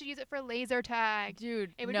like, they should use it for laser tag.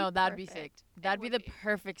 Dude, that'd be sick. That'd be the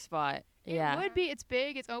perfect spot. It would be. It's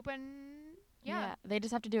big. It's open. Yeah. They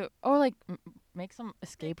just have to do it, or make some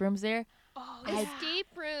escape rooms there. Oh, escape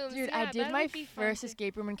rooms. Dude, yeah, I did my first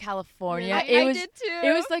escape room in California. Really? I did too.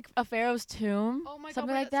 It was a pharaoh's tomb. Oh my god,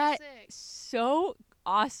 something like that. So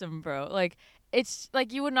awesome, bro. It's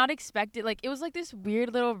you would not expect it. It was this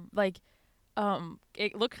weird little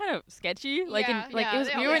it looked kind of sketchy.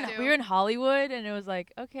 We were in Hollywood, and it was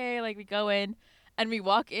okay, we go in and we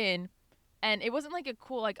walk in, and it wasn't a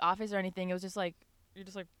cool office or anything. It was just you're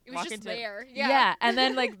just it was just there. Yeah. And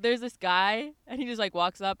then there's this guy, and he just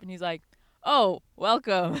walks up and he's like, "Oh,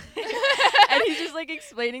 welcome." And he's just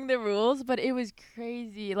explaining the rules, but it was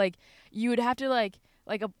crazy. You would have to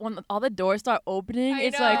when all the doors start opening,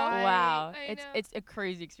 it's wow. It's a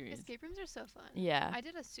crazy experience. Escape rooms are so fun. Yeah. I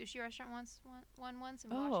did a sushi restaurant once in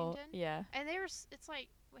Washington. Yeah. And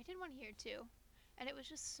we did one here too, and it was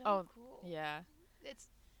just so cool. Yeah.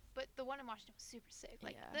 but the one in Washington was super sick.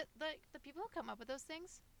 Like the people who come up with those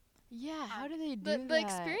things. Yeah, how do they do that? The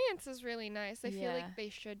experience is really nice. I feel like they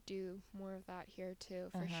should do more of that here too,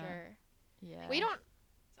 for sure. Yeah. We don't.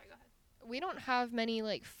 Sorry, go ahead. We don't have many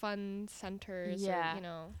like fun centers. Yeah. Or, you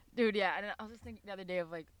know. Dude, yeah, and I was just thinking the other day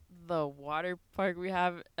of like the water park we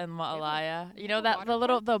have in Ma'alaya. You know that the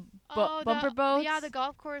little bumper boats. Yeah, the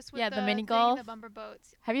golf course with the mini golf. The bumper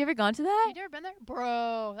boats. Have you ever gone to that? You never been there,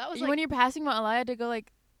 bro? That was when you're passing Ma'alaya to go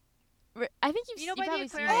like. I think you've by probably the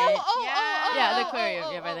seen aquarium. it. Yeah, the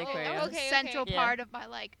aquarium. Yeah, by the aquarium. That was a central part of my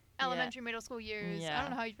like elementary, middle school years. I don't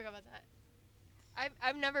know how you forgot about that.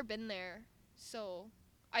 I've never been there, so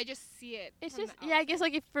I just see it. It's just I guess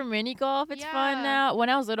like if for mini golf, it's fun now. When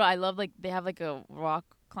I was little, I loved like they have like a rock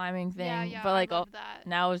climbing thing, but like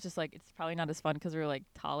now it's just like it's probably not as fun because we're like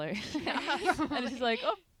taller. And it's just like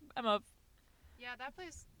I'm up. Yeah, that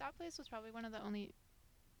place was probably one of the only.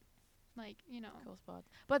 Like, cool spots.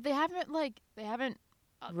 But they haven't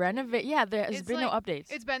renovated. Yeah, there's been no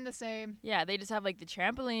updates. It's been the same. Yeah, they just have like the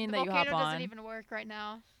trampoline that you hop on. The volcano doesn't even work right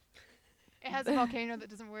now. It has a volcano that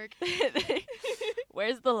doesn't work.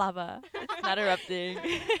 Where's the lava? It's not erupting.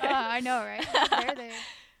 I know, right? Where are they?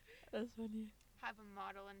 That's funny. Have a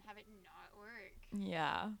model and have it not work.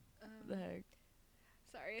 Yeah. The heck.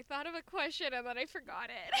 Sorry, I thought of a question and then I forgot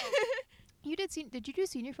it. You did you do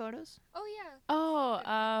senior photos? Oh yeah. Oh, that's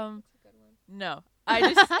a good one. No. I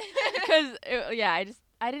just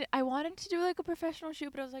I wanted to do like a professional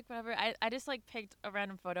shoot, but I was like whatever. I just like picked a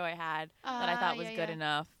random photo I had that I thought was good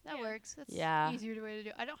enough. That works. That's easier way to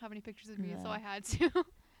do. I don't have any pictures of me, so I had to.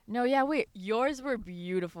 No, yeah, wait. Yours were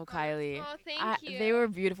beautiful, Kylie. Oh, thank you. They were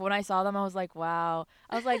beautiful. When I saw them, I was like, wow.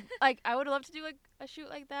 I was like I would love to do like a shoot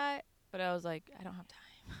like that, but I was like, I don't have time.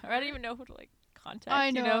 Or I don't even know who to like contact. I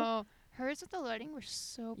know. You know? Hers with the lighting were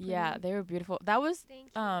so pretty. Yeah, they were beautiful. That was in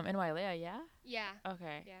Wailea, yeah? Yeah.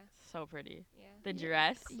 Okay. Yeah. So pretty. Yeah. The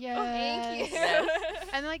dress. Yeah. Oh, thank you. Yes.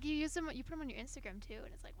 And like you use them, you put them on your Instagram too,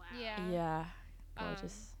 and it's like wow. Yeah. Yeah.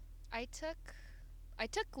 Gorgeous. I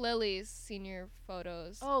took Lily's senior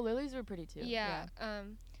photos. Oh, Lily's were pretty too. Yeah.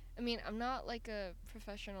 I mean, I'm not like a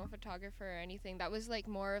professional photographer or anything. That was like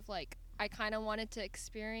more of like I kind of wanted to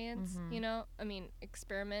experience, you know? I mean,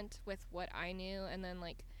 experiment with what I knew, and then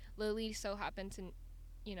like Lily so happened to,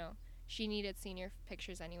 she needed senior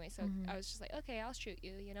pictures anyway, so I was just like, okay, I'll shoot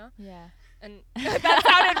you, you know? Yeah. And that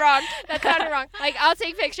sounded wrong. That sounded wrong. Like, I'll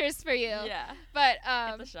take pictures for you. Yeah. But,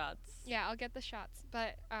 get the shots. Yeah, I'll get the shots.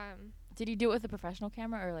 But, did you do it with a professional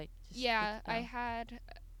camera or like just I had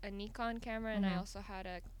a Nikon camera and I also had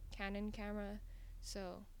a Canon camera,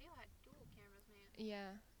 so. You had dual cameras, man.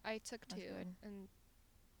 Yeah, I took two, and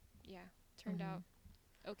turned out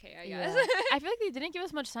okay, I Yeah. guess. I feel like they didn't give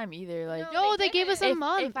us much time either. Like no, they gave us a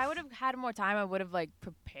month. If I would have had more time, I would have like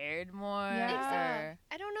prepared more. Yeah.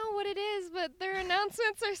 I don't know what it is, but their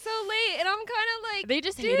announcements are so late, and I'm kind of like, they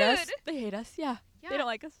just hate us. They hate us. Yeah. They don't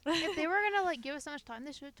like us. If they were gonna like give us so much time,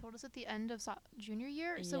 they should have told us at the end of junior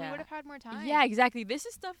year, so we would have had more time. Yeah, exactly. This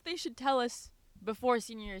is stuff they should tell us before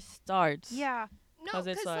senior year starts. Yeah. No, because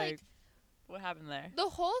it's like what happened there? The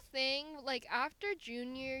whole thing, like after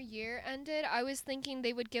junior year ended, I was thinking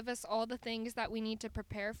they would give us all the things that we need to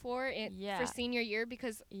prepare for for senior year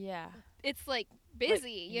because it's like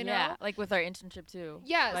busy, you know? Yeah, like with our internship too.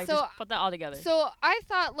 Yeah, like, so just put that all together. So I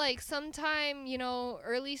thought like sometime,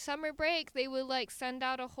 early summer break, they would like send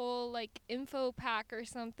out a whole like info pack or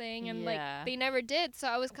something, and like they never did. So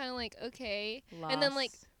I was kind of like, okay. Lost. And then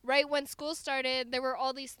like right when school started, there were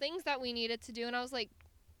all these things that we needed to do, and I was like,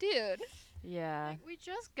 dude. Yeah. Like, we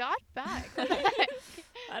just got back.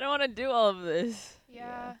 I don't want to do all of this.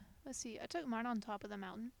 Yeah. Let's see. I took mine on top of the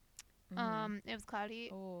mountain. It was cloudy.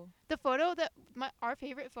 Oh. The photo our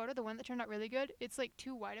favorite photo, the one that turned out really good, it's like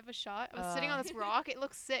too wide of a shot. I was sitting on this rock. It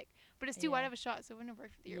looks sick, but it's too wide of a shot, so it wouldn't have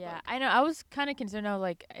worked for the yearbook. Yeah, I know. I was kind of concerned. I was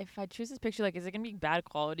like, if I choose this picture, like, is it gonna be bad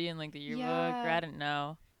quality in like the yearbook? Or I didn't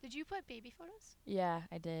know. Did you put baby photos? Yeah,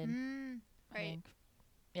 I did. Right.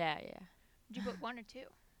 Yeah. Did you put one or two?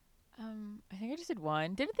 I think I just did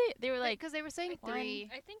one. Didn't they? They were like, because they were saying three.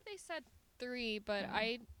 I think they said three, but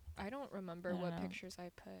I don't remember what pictures I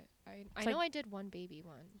put. I know I did one baby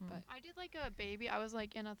one, but I did like a baby. I was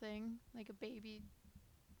like in a thing, like a baby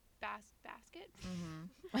basket.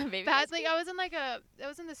 Baby Like I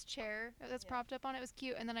was in this chair that's propped up on it. It was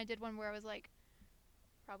cute, and then I did one where I was like,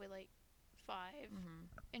 probably like 5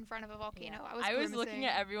 in front of a volcano. I was looking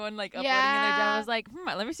at everyone like uploading in their job. I was like,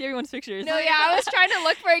 let me see everyone's pictures. No, I was trying to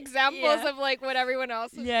look for examples of like what everyone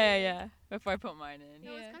else was doing. Yeah. Before I put mine in.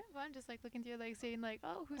 It was kind of fun, just like looking through, like seeing like,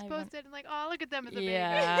 oh, who's posted, and like, oh, look at them at the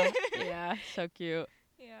baby. Yeah, so cute.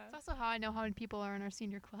 Yeah. It's also how I know how many people are in our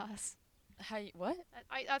senior class. What?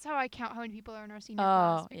 That's how I count how many people are in our senior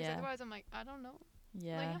class. Because otherwise I'm like, I don't know.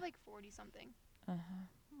 Yeah. Like, I have like 40 something.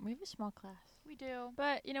 We have a small class. We do.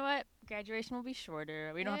 But you know what? Graduation will be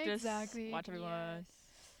shorter. We don't have to watch everyone. Yes.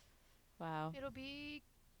 Wow. It'll be.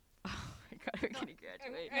 Oh my God, we're gonna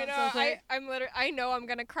graduate. I know. I'm literally. I know I'm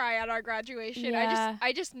gonna cry at our graduation. Yeah.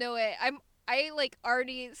 I just know it. I like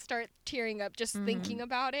already start tearing up just thinking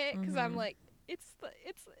about it because I'm like,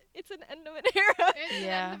 it's an end of an era. It's an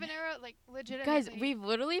end of an era, like legitimately. Guys, we've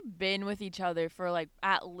literally been with each other for like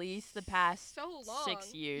at least the past so long.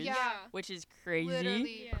 6 years. Yeah. Which is crazy.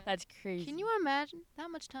 Literally. Yeah. That's crazy. Can you imagine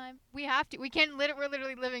that much time? We have to. We can't. We're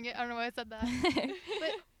literally living it. I don't know why I said that.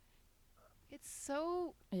 But it's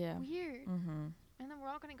so weird. And then we're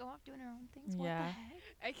all gonna go off doing our own things. What the heck?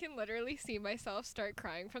 I can literally see myself start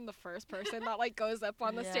crying from the first person that like goes up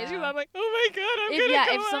on the stage because I'm like, oh my God, I'm gonna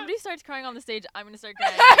go if up. somebody starts crying on the stage, I'm gonna start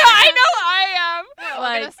crying. I know I am. We're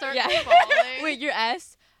all gonna start falling. Wait, you're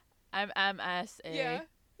S. I'm S. A. Yeah,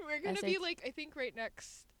 we're gonna S-H. be like, I think right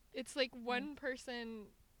next. It's like one person.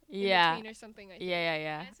 Yeah. In between or something. I think.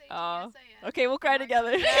 Yeah. Oh. Okay, we'll cry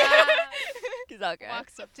together. Yeah. Cause I'll cry.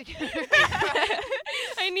 Walks up together.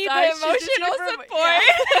 I need Sorry, the emotional support.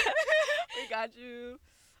 Yeah. We got you.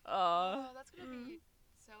 Oh, that's gonna be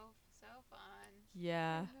so fun.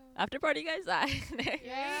 Yeah. After party, guys.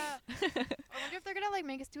 Yeah. I wonder if they're gonna like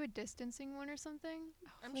make us do a distancing one or something.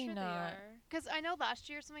 I'm sure they are. Cause I know last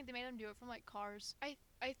year or something they made them do it from like cars. I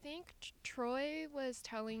think Troy was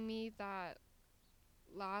telling me that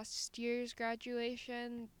last year's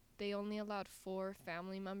graduation they only allowed 4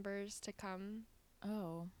 family members to come.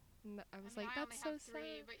 Oh. And I was like, that's so sad. 3,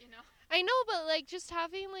 but you know. I know, but like just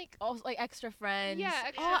having like like extra friends. Yeah,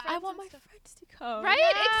 extra friends. friends I want my stuff. friends to come. Right?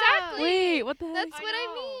 Yeah. Exactly. Wait, what the heck? That's what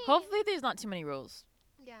I mean. Hopefully there's not too many rules.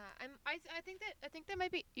 Yeah, I think that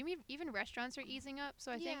might be. Even restaurants are easing up,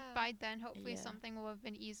 so I think by then hopefully something will have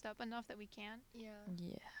been eased up enough that we can. Yeah.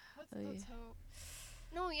 Let's hope.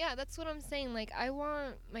 No, yeah, that's what I'm saying. Like, I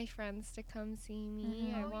want my friends to come see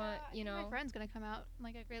me. I want, you know. My friend's gonna come out.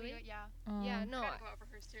 Like, really? Yeah. Yeah, no. I gotta go out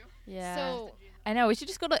for hers too. Yeah. So I know we should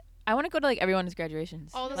just go to. I want to go to like everyone's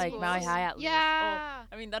graduations. All the like schools. Maui High at least. Yeah.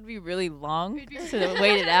 I mean that'd be really long It'd be to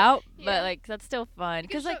wait it out, Yeah. but like that's still fun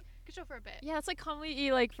because like could show for a bit. yeah, it's like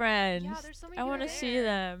Kamali'i like friends. Yeah, there's so many. I want to see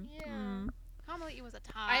them. Yeah. Kamali'i was a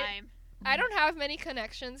time. I don't have many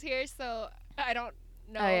connections here, so I don't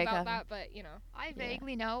know about that, but you know. I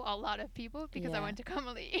vaguely know a lot of people because I went to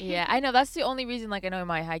Camille. Yeah, I know. That's the only reason like I know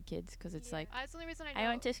my high kids because it's like that's the only reason I know. I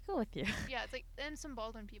went to school with you. Yeah, it's like and some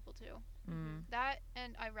Baldwin people too. That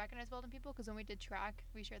and I recognize Baldwin people because when we did track,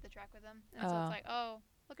 we shared the track with them, and so it's like, oh,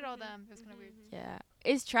 look at all them. It was kind of weird. Yeah,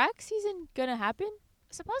 is track season gonna happen?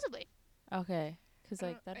 Supposedly. Okay, because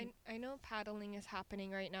like that. I know paddling is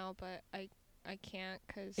happening right now, but I can't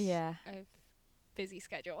because I've busy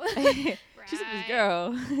schedule. She's a busy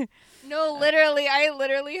girl. No, literally, I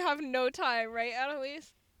literally have no time, right,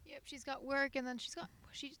 Annalise? Yep, she's got work, and then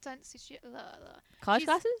college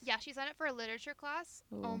classes? Yeah, she signed up for a literature class.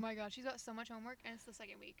 Ooh. Oh my god, she's got so much homework, and it's the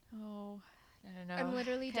second week. Oh, I don't know. I'm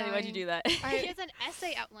literally Kelly, dying. why'd you do that? She has an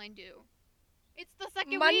essay outline due. It's the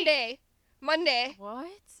second week. Monday. What?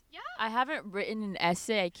 Yeah. I haven't written an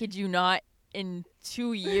essay. I kid you not. In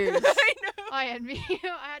 2 years. I know. I envy you.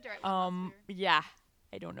 I had to write one last year. Yeah.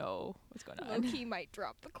 I don't know what's going on. Low-key might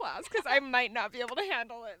drop the class because I might not be able to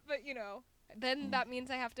handle it. But, you know, then that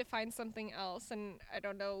means I have to find something else, and I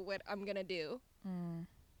don't know what I'm going to do.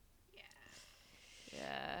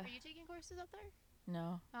 Yeah. Are you taking courses up there?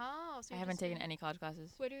 No. Oh, so I haven't taken any college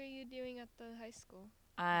classes. What are you doing at the high school?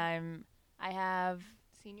 I have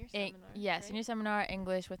senior seminar. right? Senior seminar,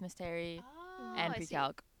 English with Miss Terry, and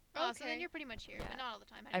pre-calc. Oh, so then you're pretty much here, but not all the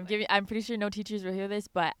time. Anyway. I'm pretty sure no teachers will hear this,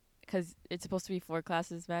 but because it's supposed to be 4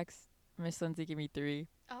 classes max, Miss Lindsay gave me 3.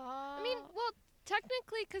 Oh. I mean, well,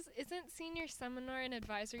 technically, because isn't senior seminar and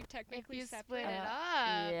advisory technically if you separate? split it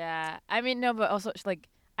up. Yeah, I mean no, but also like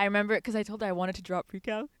I remember because I told her I wanted to drop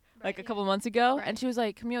pre-calc. Like a couple months ago, and she was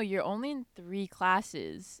like, Camille, you're only in 3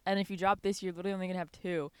 classes, and if you drop this, you're literally only gonna have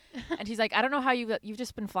 2. And she's like, I don't know how you've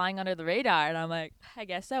just been flying under the radar, and I'm like, I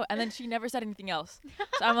guess so. And then she never said anything else,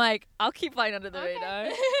 so I'm like, I'll keep flying under the radar.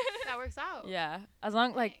 That works out. Yeah, as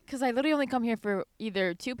long because I literally only come here for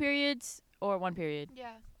either 2 periods or 1 period.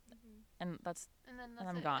 Yeah. And that's and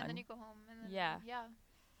I'm gone. And then you go home. And then yeah.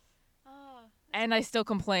 Oh. And I still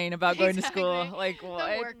complain about going to school. Like what?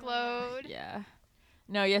 The workload. Yeah.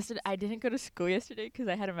 No, yesterday I didn't go to school yesterday because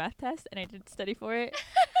I had a math test and I didn't study for it.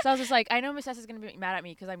 So I was just like, I know Miss S is gonna be mad at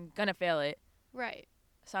me because I'm gonna fail it. Right.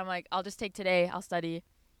 So I'm like, I'll just take today. I'll study,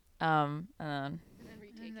 and then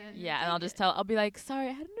retake it. Yeah, and I'll just I'll be like, sorry,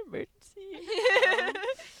 I had an emergency.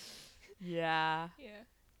 Yeah. Yeah.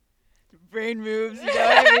 Brain moves, you know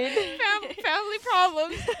what I mean? Family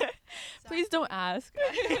problems. Please don't ask.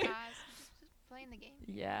 Just playing the game.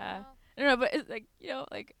 Yeah. No, but it's like, you know,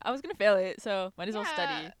 like I was gonna fail it, so might as well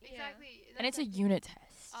study. Exactly. And it's a unit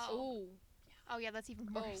test. Oh. Oh yeah, that's even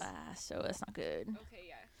worse. So that's not good. Okay,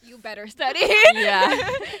 yeah. You better study. Yeah.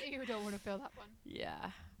 You don't want to fail that one.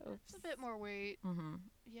 Yeah. It's a bit more weight. Mhm.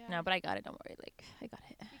 Yeah. No, but I got it. Don't worry. Like I got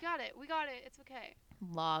it. You got it. We got it. It's okay.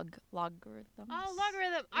 Logarithm. Oh,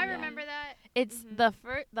 logarithm. I remember that. It's the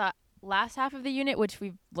last half of the unit, which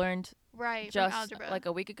we've learned just algebra. like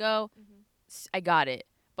a week ago. I got it,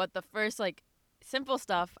 but the first like simple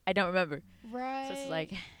stuff I don't remember. Right. So it's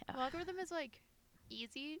like logarithm is like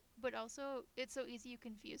easy, but also it's so easy you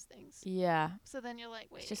confuse things. Yeah. So then you're like,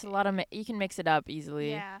 wait. It's just a lot of you can mix it up easily.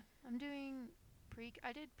 Yeah. I'm doing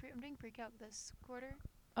pre-calc this quarter.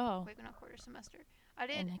 Oh. Wait, not quarter, semester. I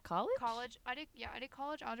did in college. I did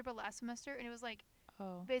college algebra last semester, and it was like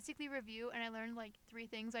basically review, and I learned like 3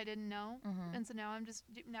 things I didn't know, and so now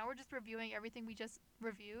we're just reviewing everything we just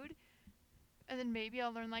reviewed, and then maybe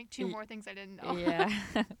I'll learn like 2 more things I didn't know. Yeah.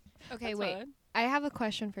 Okay, wait. Fun. I have a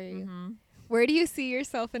question for you. Where do you see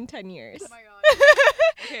yourself in 10 years? Oh my god.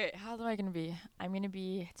 Okay, how am I gonna be? I'm gonna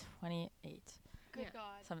be 28. Good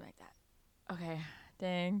God. Something like that. Okay.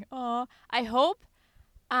 Dang. Oh, I hope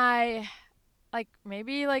I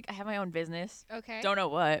maybe I have my own business. Okay. Don't know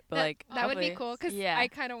what, but that would be cool because I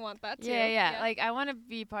kind of want that too. Yeah. Like I want to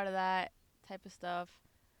be part of that type of stuff.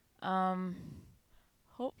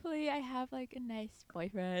 Hopefully I have like a nice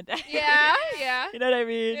boyfriend. Yeah. You know what I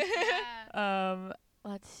mean? Yeah.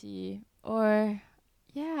 Let's see. Or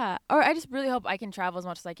I just really hope I can travel as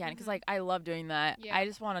much as I can because I love doing that. Yeah. I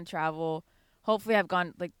just want to travel. Hopefully I've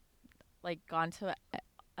gone gone to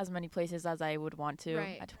as many places as I would want to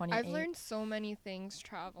at 28. I've learned so many things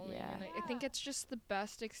traveling. Yeah. And I think it's just the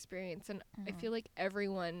best experience, and I feel like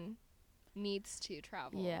everyone needs to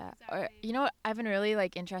travel. Yeah. Exactly. Or you know what? I've been really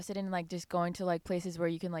interested in just going to places where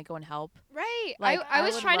you can go and help. Right. Like, I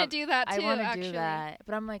was trying to do that too. I want to actually do that,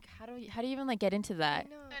 but I'm like, how do you even get into that?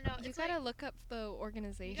 I know. You gotta look up the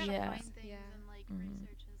organization. You gotta find things and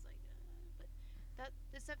research but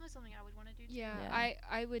it's definitely something I would want to do too. Yeah.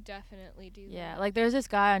 I would definitely do that. Yeah, there's this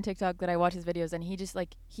guy on TikTok that I watch his videos, and he just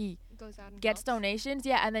he goes out and gets helps. donations,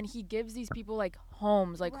 and then he gives these people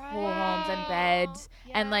homes, whole homes and beds,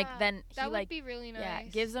 and then he that would be really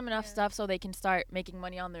nice. gives them enough stuff so they can start making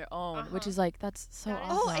money on their own, which is that's so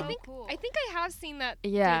awesome. Oh, I think I have seen that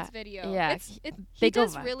dude's video. Yeah, he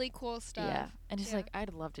does really cool stuff. Yeah, and just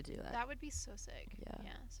I'd love to do that. That would be so sick.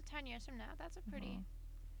 Yeah. So 10 years from now, that's a pretty.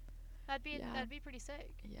 That'd be pretty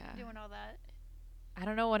sick. Yeah. Doing all that. I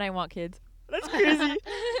don't know when I want kids. That's crazy.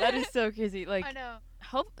 That is so crazy. I know.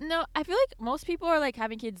 I feel like most people are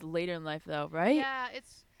having kids later in life though, right? Yeah,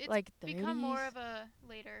 it's become 30s? more of a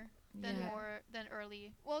later than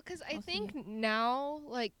early. Well, because I think now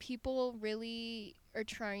people really are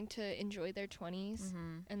trying to enjoy their 20s,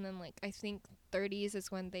 and then I think 30s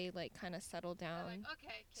is when they kind of settle down,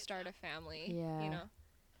 start a family. Yeah. You know,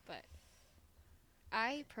 but.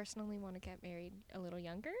 I personally want to get married a little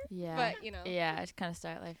younger. Yeah. But, Yeah, just kind of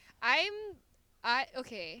start life.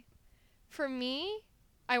 Okay. For me,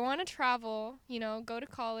 I want to travel, go to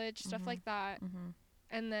college, stuff like that.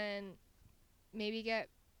 And then maybe get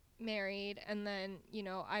married. And then,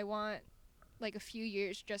 I want a few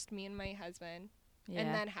years, just me and my husband. Yeah.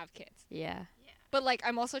 And then have kids. Yeah. But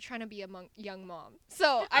I'm also trying to be a young mom.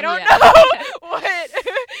 So I don't know what.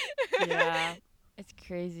 Yeah. It's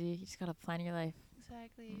crazy. You just got to plan your life.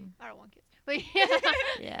 Exactly. I don't want kids. But yeah.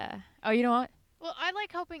 Yeah. Oh, you don't want? Well, I like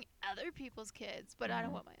helping other people's kids, but I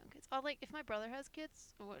don't want my own kids. I'll if my brother has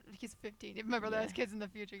kids, he's 15. If my brother has kids in the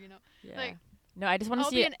future, Yeah. No, I just want to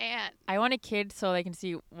see I'll be an aunt. I want a kid so they can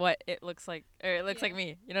see what it looks like, or it looks like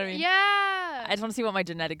me. You know what I mean? Yeah. I just want to see what my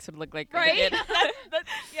genetics would look like. Right?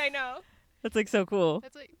 Yeah, I know. That's so cool.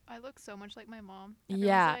 That's I look so much like my mom.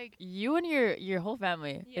 Yeah. You and your whole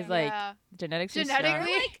family is genetics.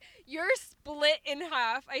 Genetically, you're split in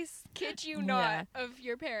half. I kid you not, of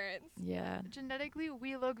your parents. Yeah. Genetically,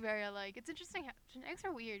 we look very alike. It's interesting. Genetics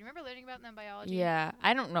are weird. Remember learning about them in biology? Yeah.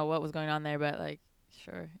 I don't know what was going on there, but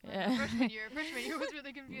sure. Yeah. Freshman year was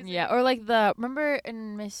really confusing. Yeah. Or remember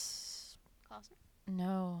in Miss. Classmate?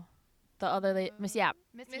 No. The other lady, Miss Yap.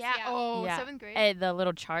 Miss Yap. Oh, yeah. 7th grade. Hey, the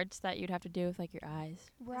little charts that you'd have to do with your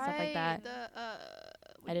eyes, right. and stuff like that.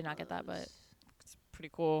 I did not get that, but it's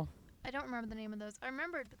pretty cool. I don't remember the name of those. I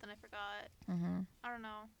remembered, but then I forgot. I don't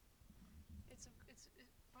know. It's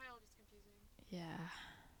biology's confusing. Yeah,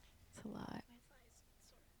 it's a lot.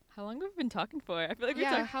 How long have we been talking for? I feel like we're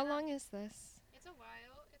talking. How long is this? It's a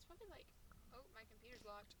while. It's probably oh, my computer's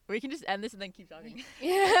locked. We can just end this and then keep talking.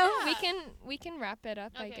 Yeah, we can wrap it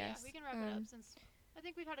up, I guess. Yeah, we can wrap it up since I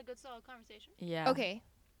think we've had a good solid conversation. Yeah. Okay.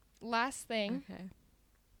 Last thing. Okay.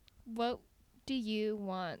 What do you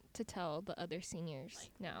want to tell the other seniors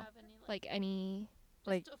now? Any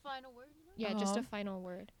just a final word? You know? Yeah, just a final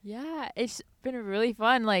word. Yeah, it's been really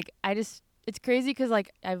fun. It's crazy because I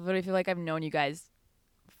literally feel like I've known you guys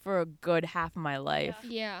for a good half of my life.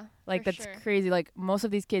 Yeah. That's crazy. Most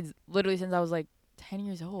of these kids literally since I was 10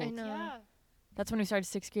 years old. I know. Yeah. That's when we started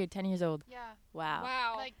 6th grade, 10 years old. Yeah.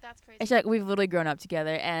 Wow. That's crazy. It's we've literally grown up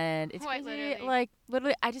together and it's Quite crazy. literally.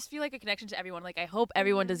 Literally I just feel a connection to everyone. I hope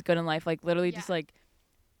everyone does good in life. Literally just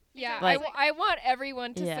Yeah, I want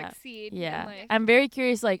everyone to succeed in life. I'm very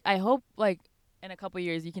curious. I hope in a couple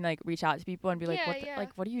years you can reach out to people and be what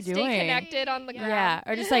are you doing? Stay connected on the ground. Yeah,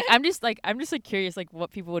 or just I'm just curious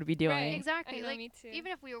what people would be doing. Right, exactly. Me too.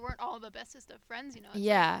 Even if we weren't all the bestest of friends, you know.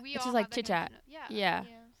 It's just chit chat. Yeah.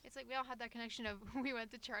 It's we all had that connection of we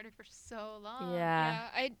went to charter for so long. Yeah.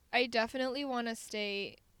 I definitely want to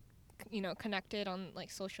stay connected on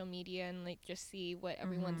social media and just see what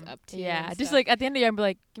everyone's up to. Yeah, just at the end of the year, I'm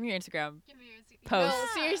give me your Instagram. Give me your post. No,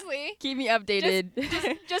 seriously. Keep me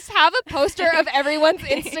updated. Just have a poster of everyone's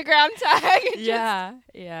Instagram tag.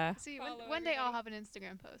 Yeah. See, one day I'll have an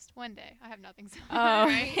Instagram post. One day. I have nothing so far.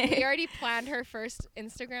 Right? We already planned her first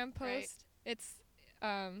Instagram post. Right. It's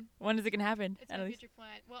when is it gonna happen? It's my future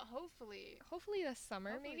plan. Well, hopefully this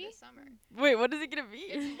summer, maybe. This summer. Wait, what is it gonna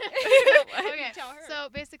be? Okay. So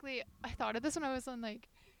basically, I thought of this when I was on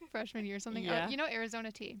freshman year or something. Yeah. You know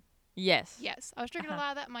Arizona tea? Yes. Yes. I was drinking a lot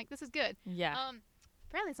of that. I'm like, this is good. Yeah.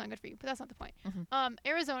 Apparently it's not good for you, but that's not the point. Mm-hmm.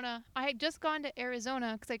 Arizona. I had just gone to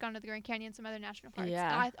Arizona because I'd gone to the Grand Canyon and some other national parks.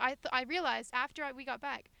 Yeah. I realized after we got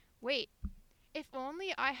back, wait, if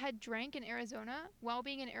only I had drank in Arizona while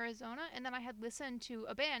being in Arizona, and then I had listened to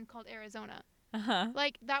a band called Arizona.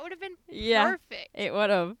 That would have been perfect. It would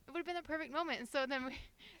have. It would have been the perfect moment. And so then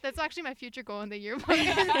that's actually my future goal in the year.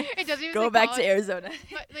 It doesn't even go say back college. to Arizona.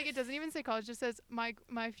 But it doesn't even say college. It just says my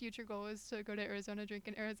future goal is to go to Arizona, drink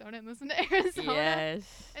in Arizona, and listen to Arizona. Yes.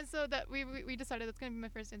 And so that we decided that's gonna be my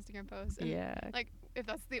first Instagram post. And if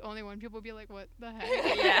that's the only one, people will be like, "What the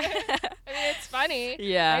heck?" Yeah. I mean, it's funny.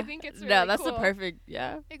 Yeah. I think it's really that's cool. the perfect.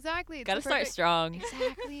 Yeah. Exactly. Gotta start strong.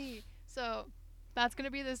 Exactly. So that's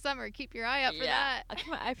gonna be this summer. Keep your eye out for that. I'll keep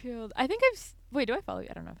my eye peeled. I think wait, do I follow you?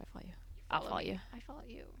 I don't know if I follow you. I'll follow you. I follow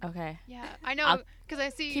you. Okay. Yeah, I know because I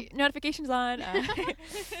see. Keep notifications on.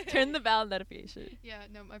 Turn the bell notification. Yeah,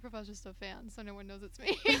 no, my profile's just a fan, so no one knows it's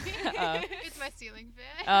me. It's my ceiling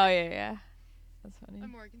fan. Oh yeah. That's funny.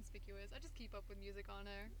 I'm more conspicuous. I just keep up with music on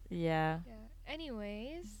there. Yeah.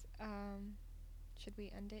 Anyways, should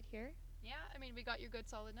we end it here? Yeah, I mean, we got your good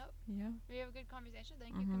solid note. Yeah. We have a good conversation.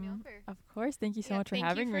 Thank you, Camille, for. Of course. Thank you so much for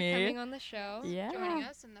having me. Thank you for coming on the show. Yeah. Joining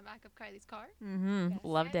us in the back of Kylie's car. Yes.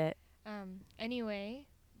 Loved it. Anyway,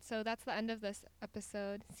 so that's the end of this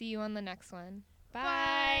episode. See you on the next one.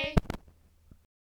 Bye.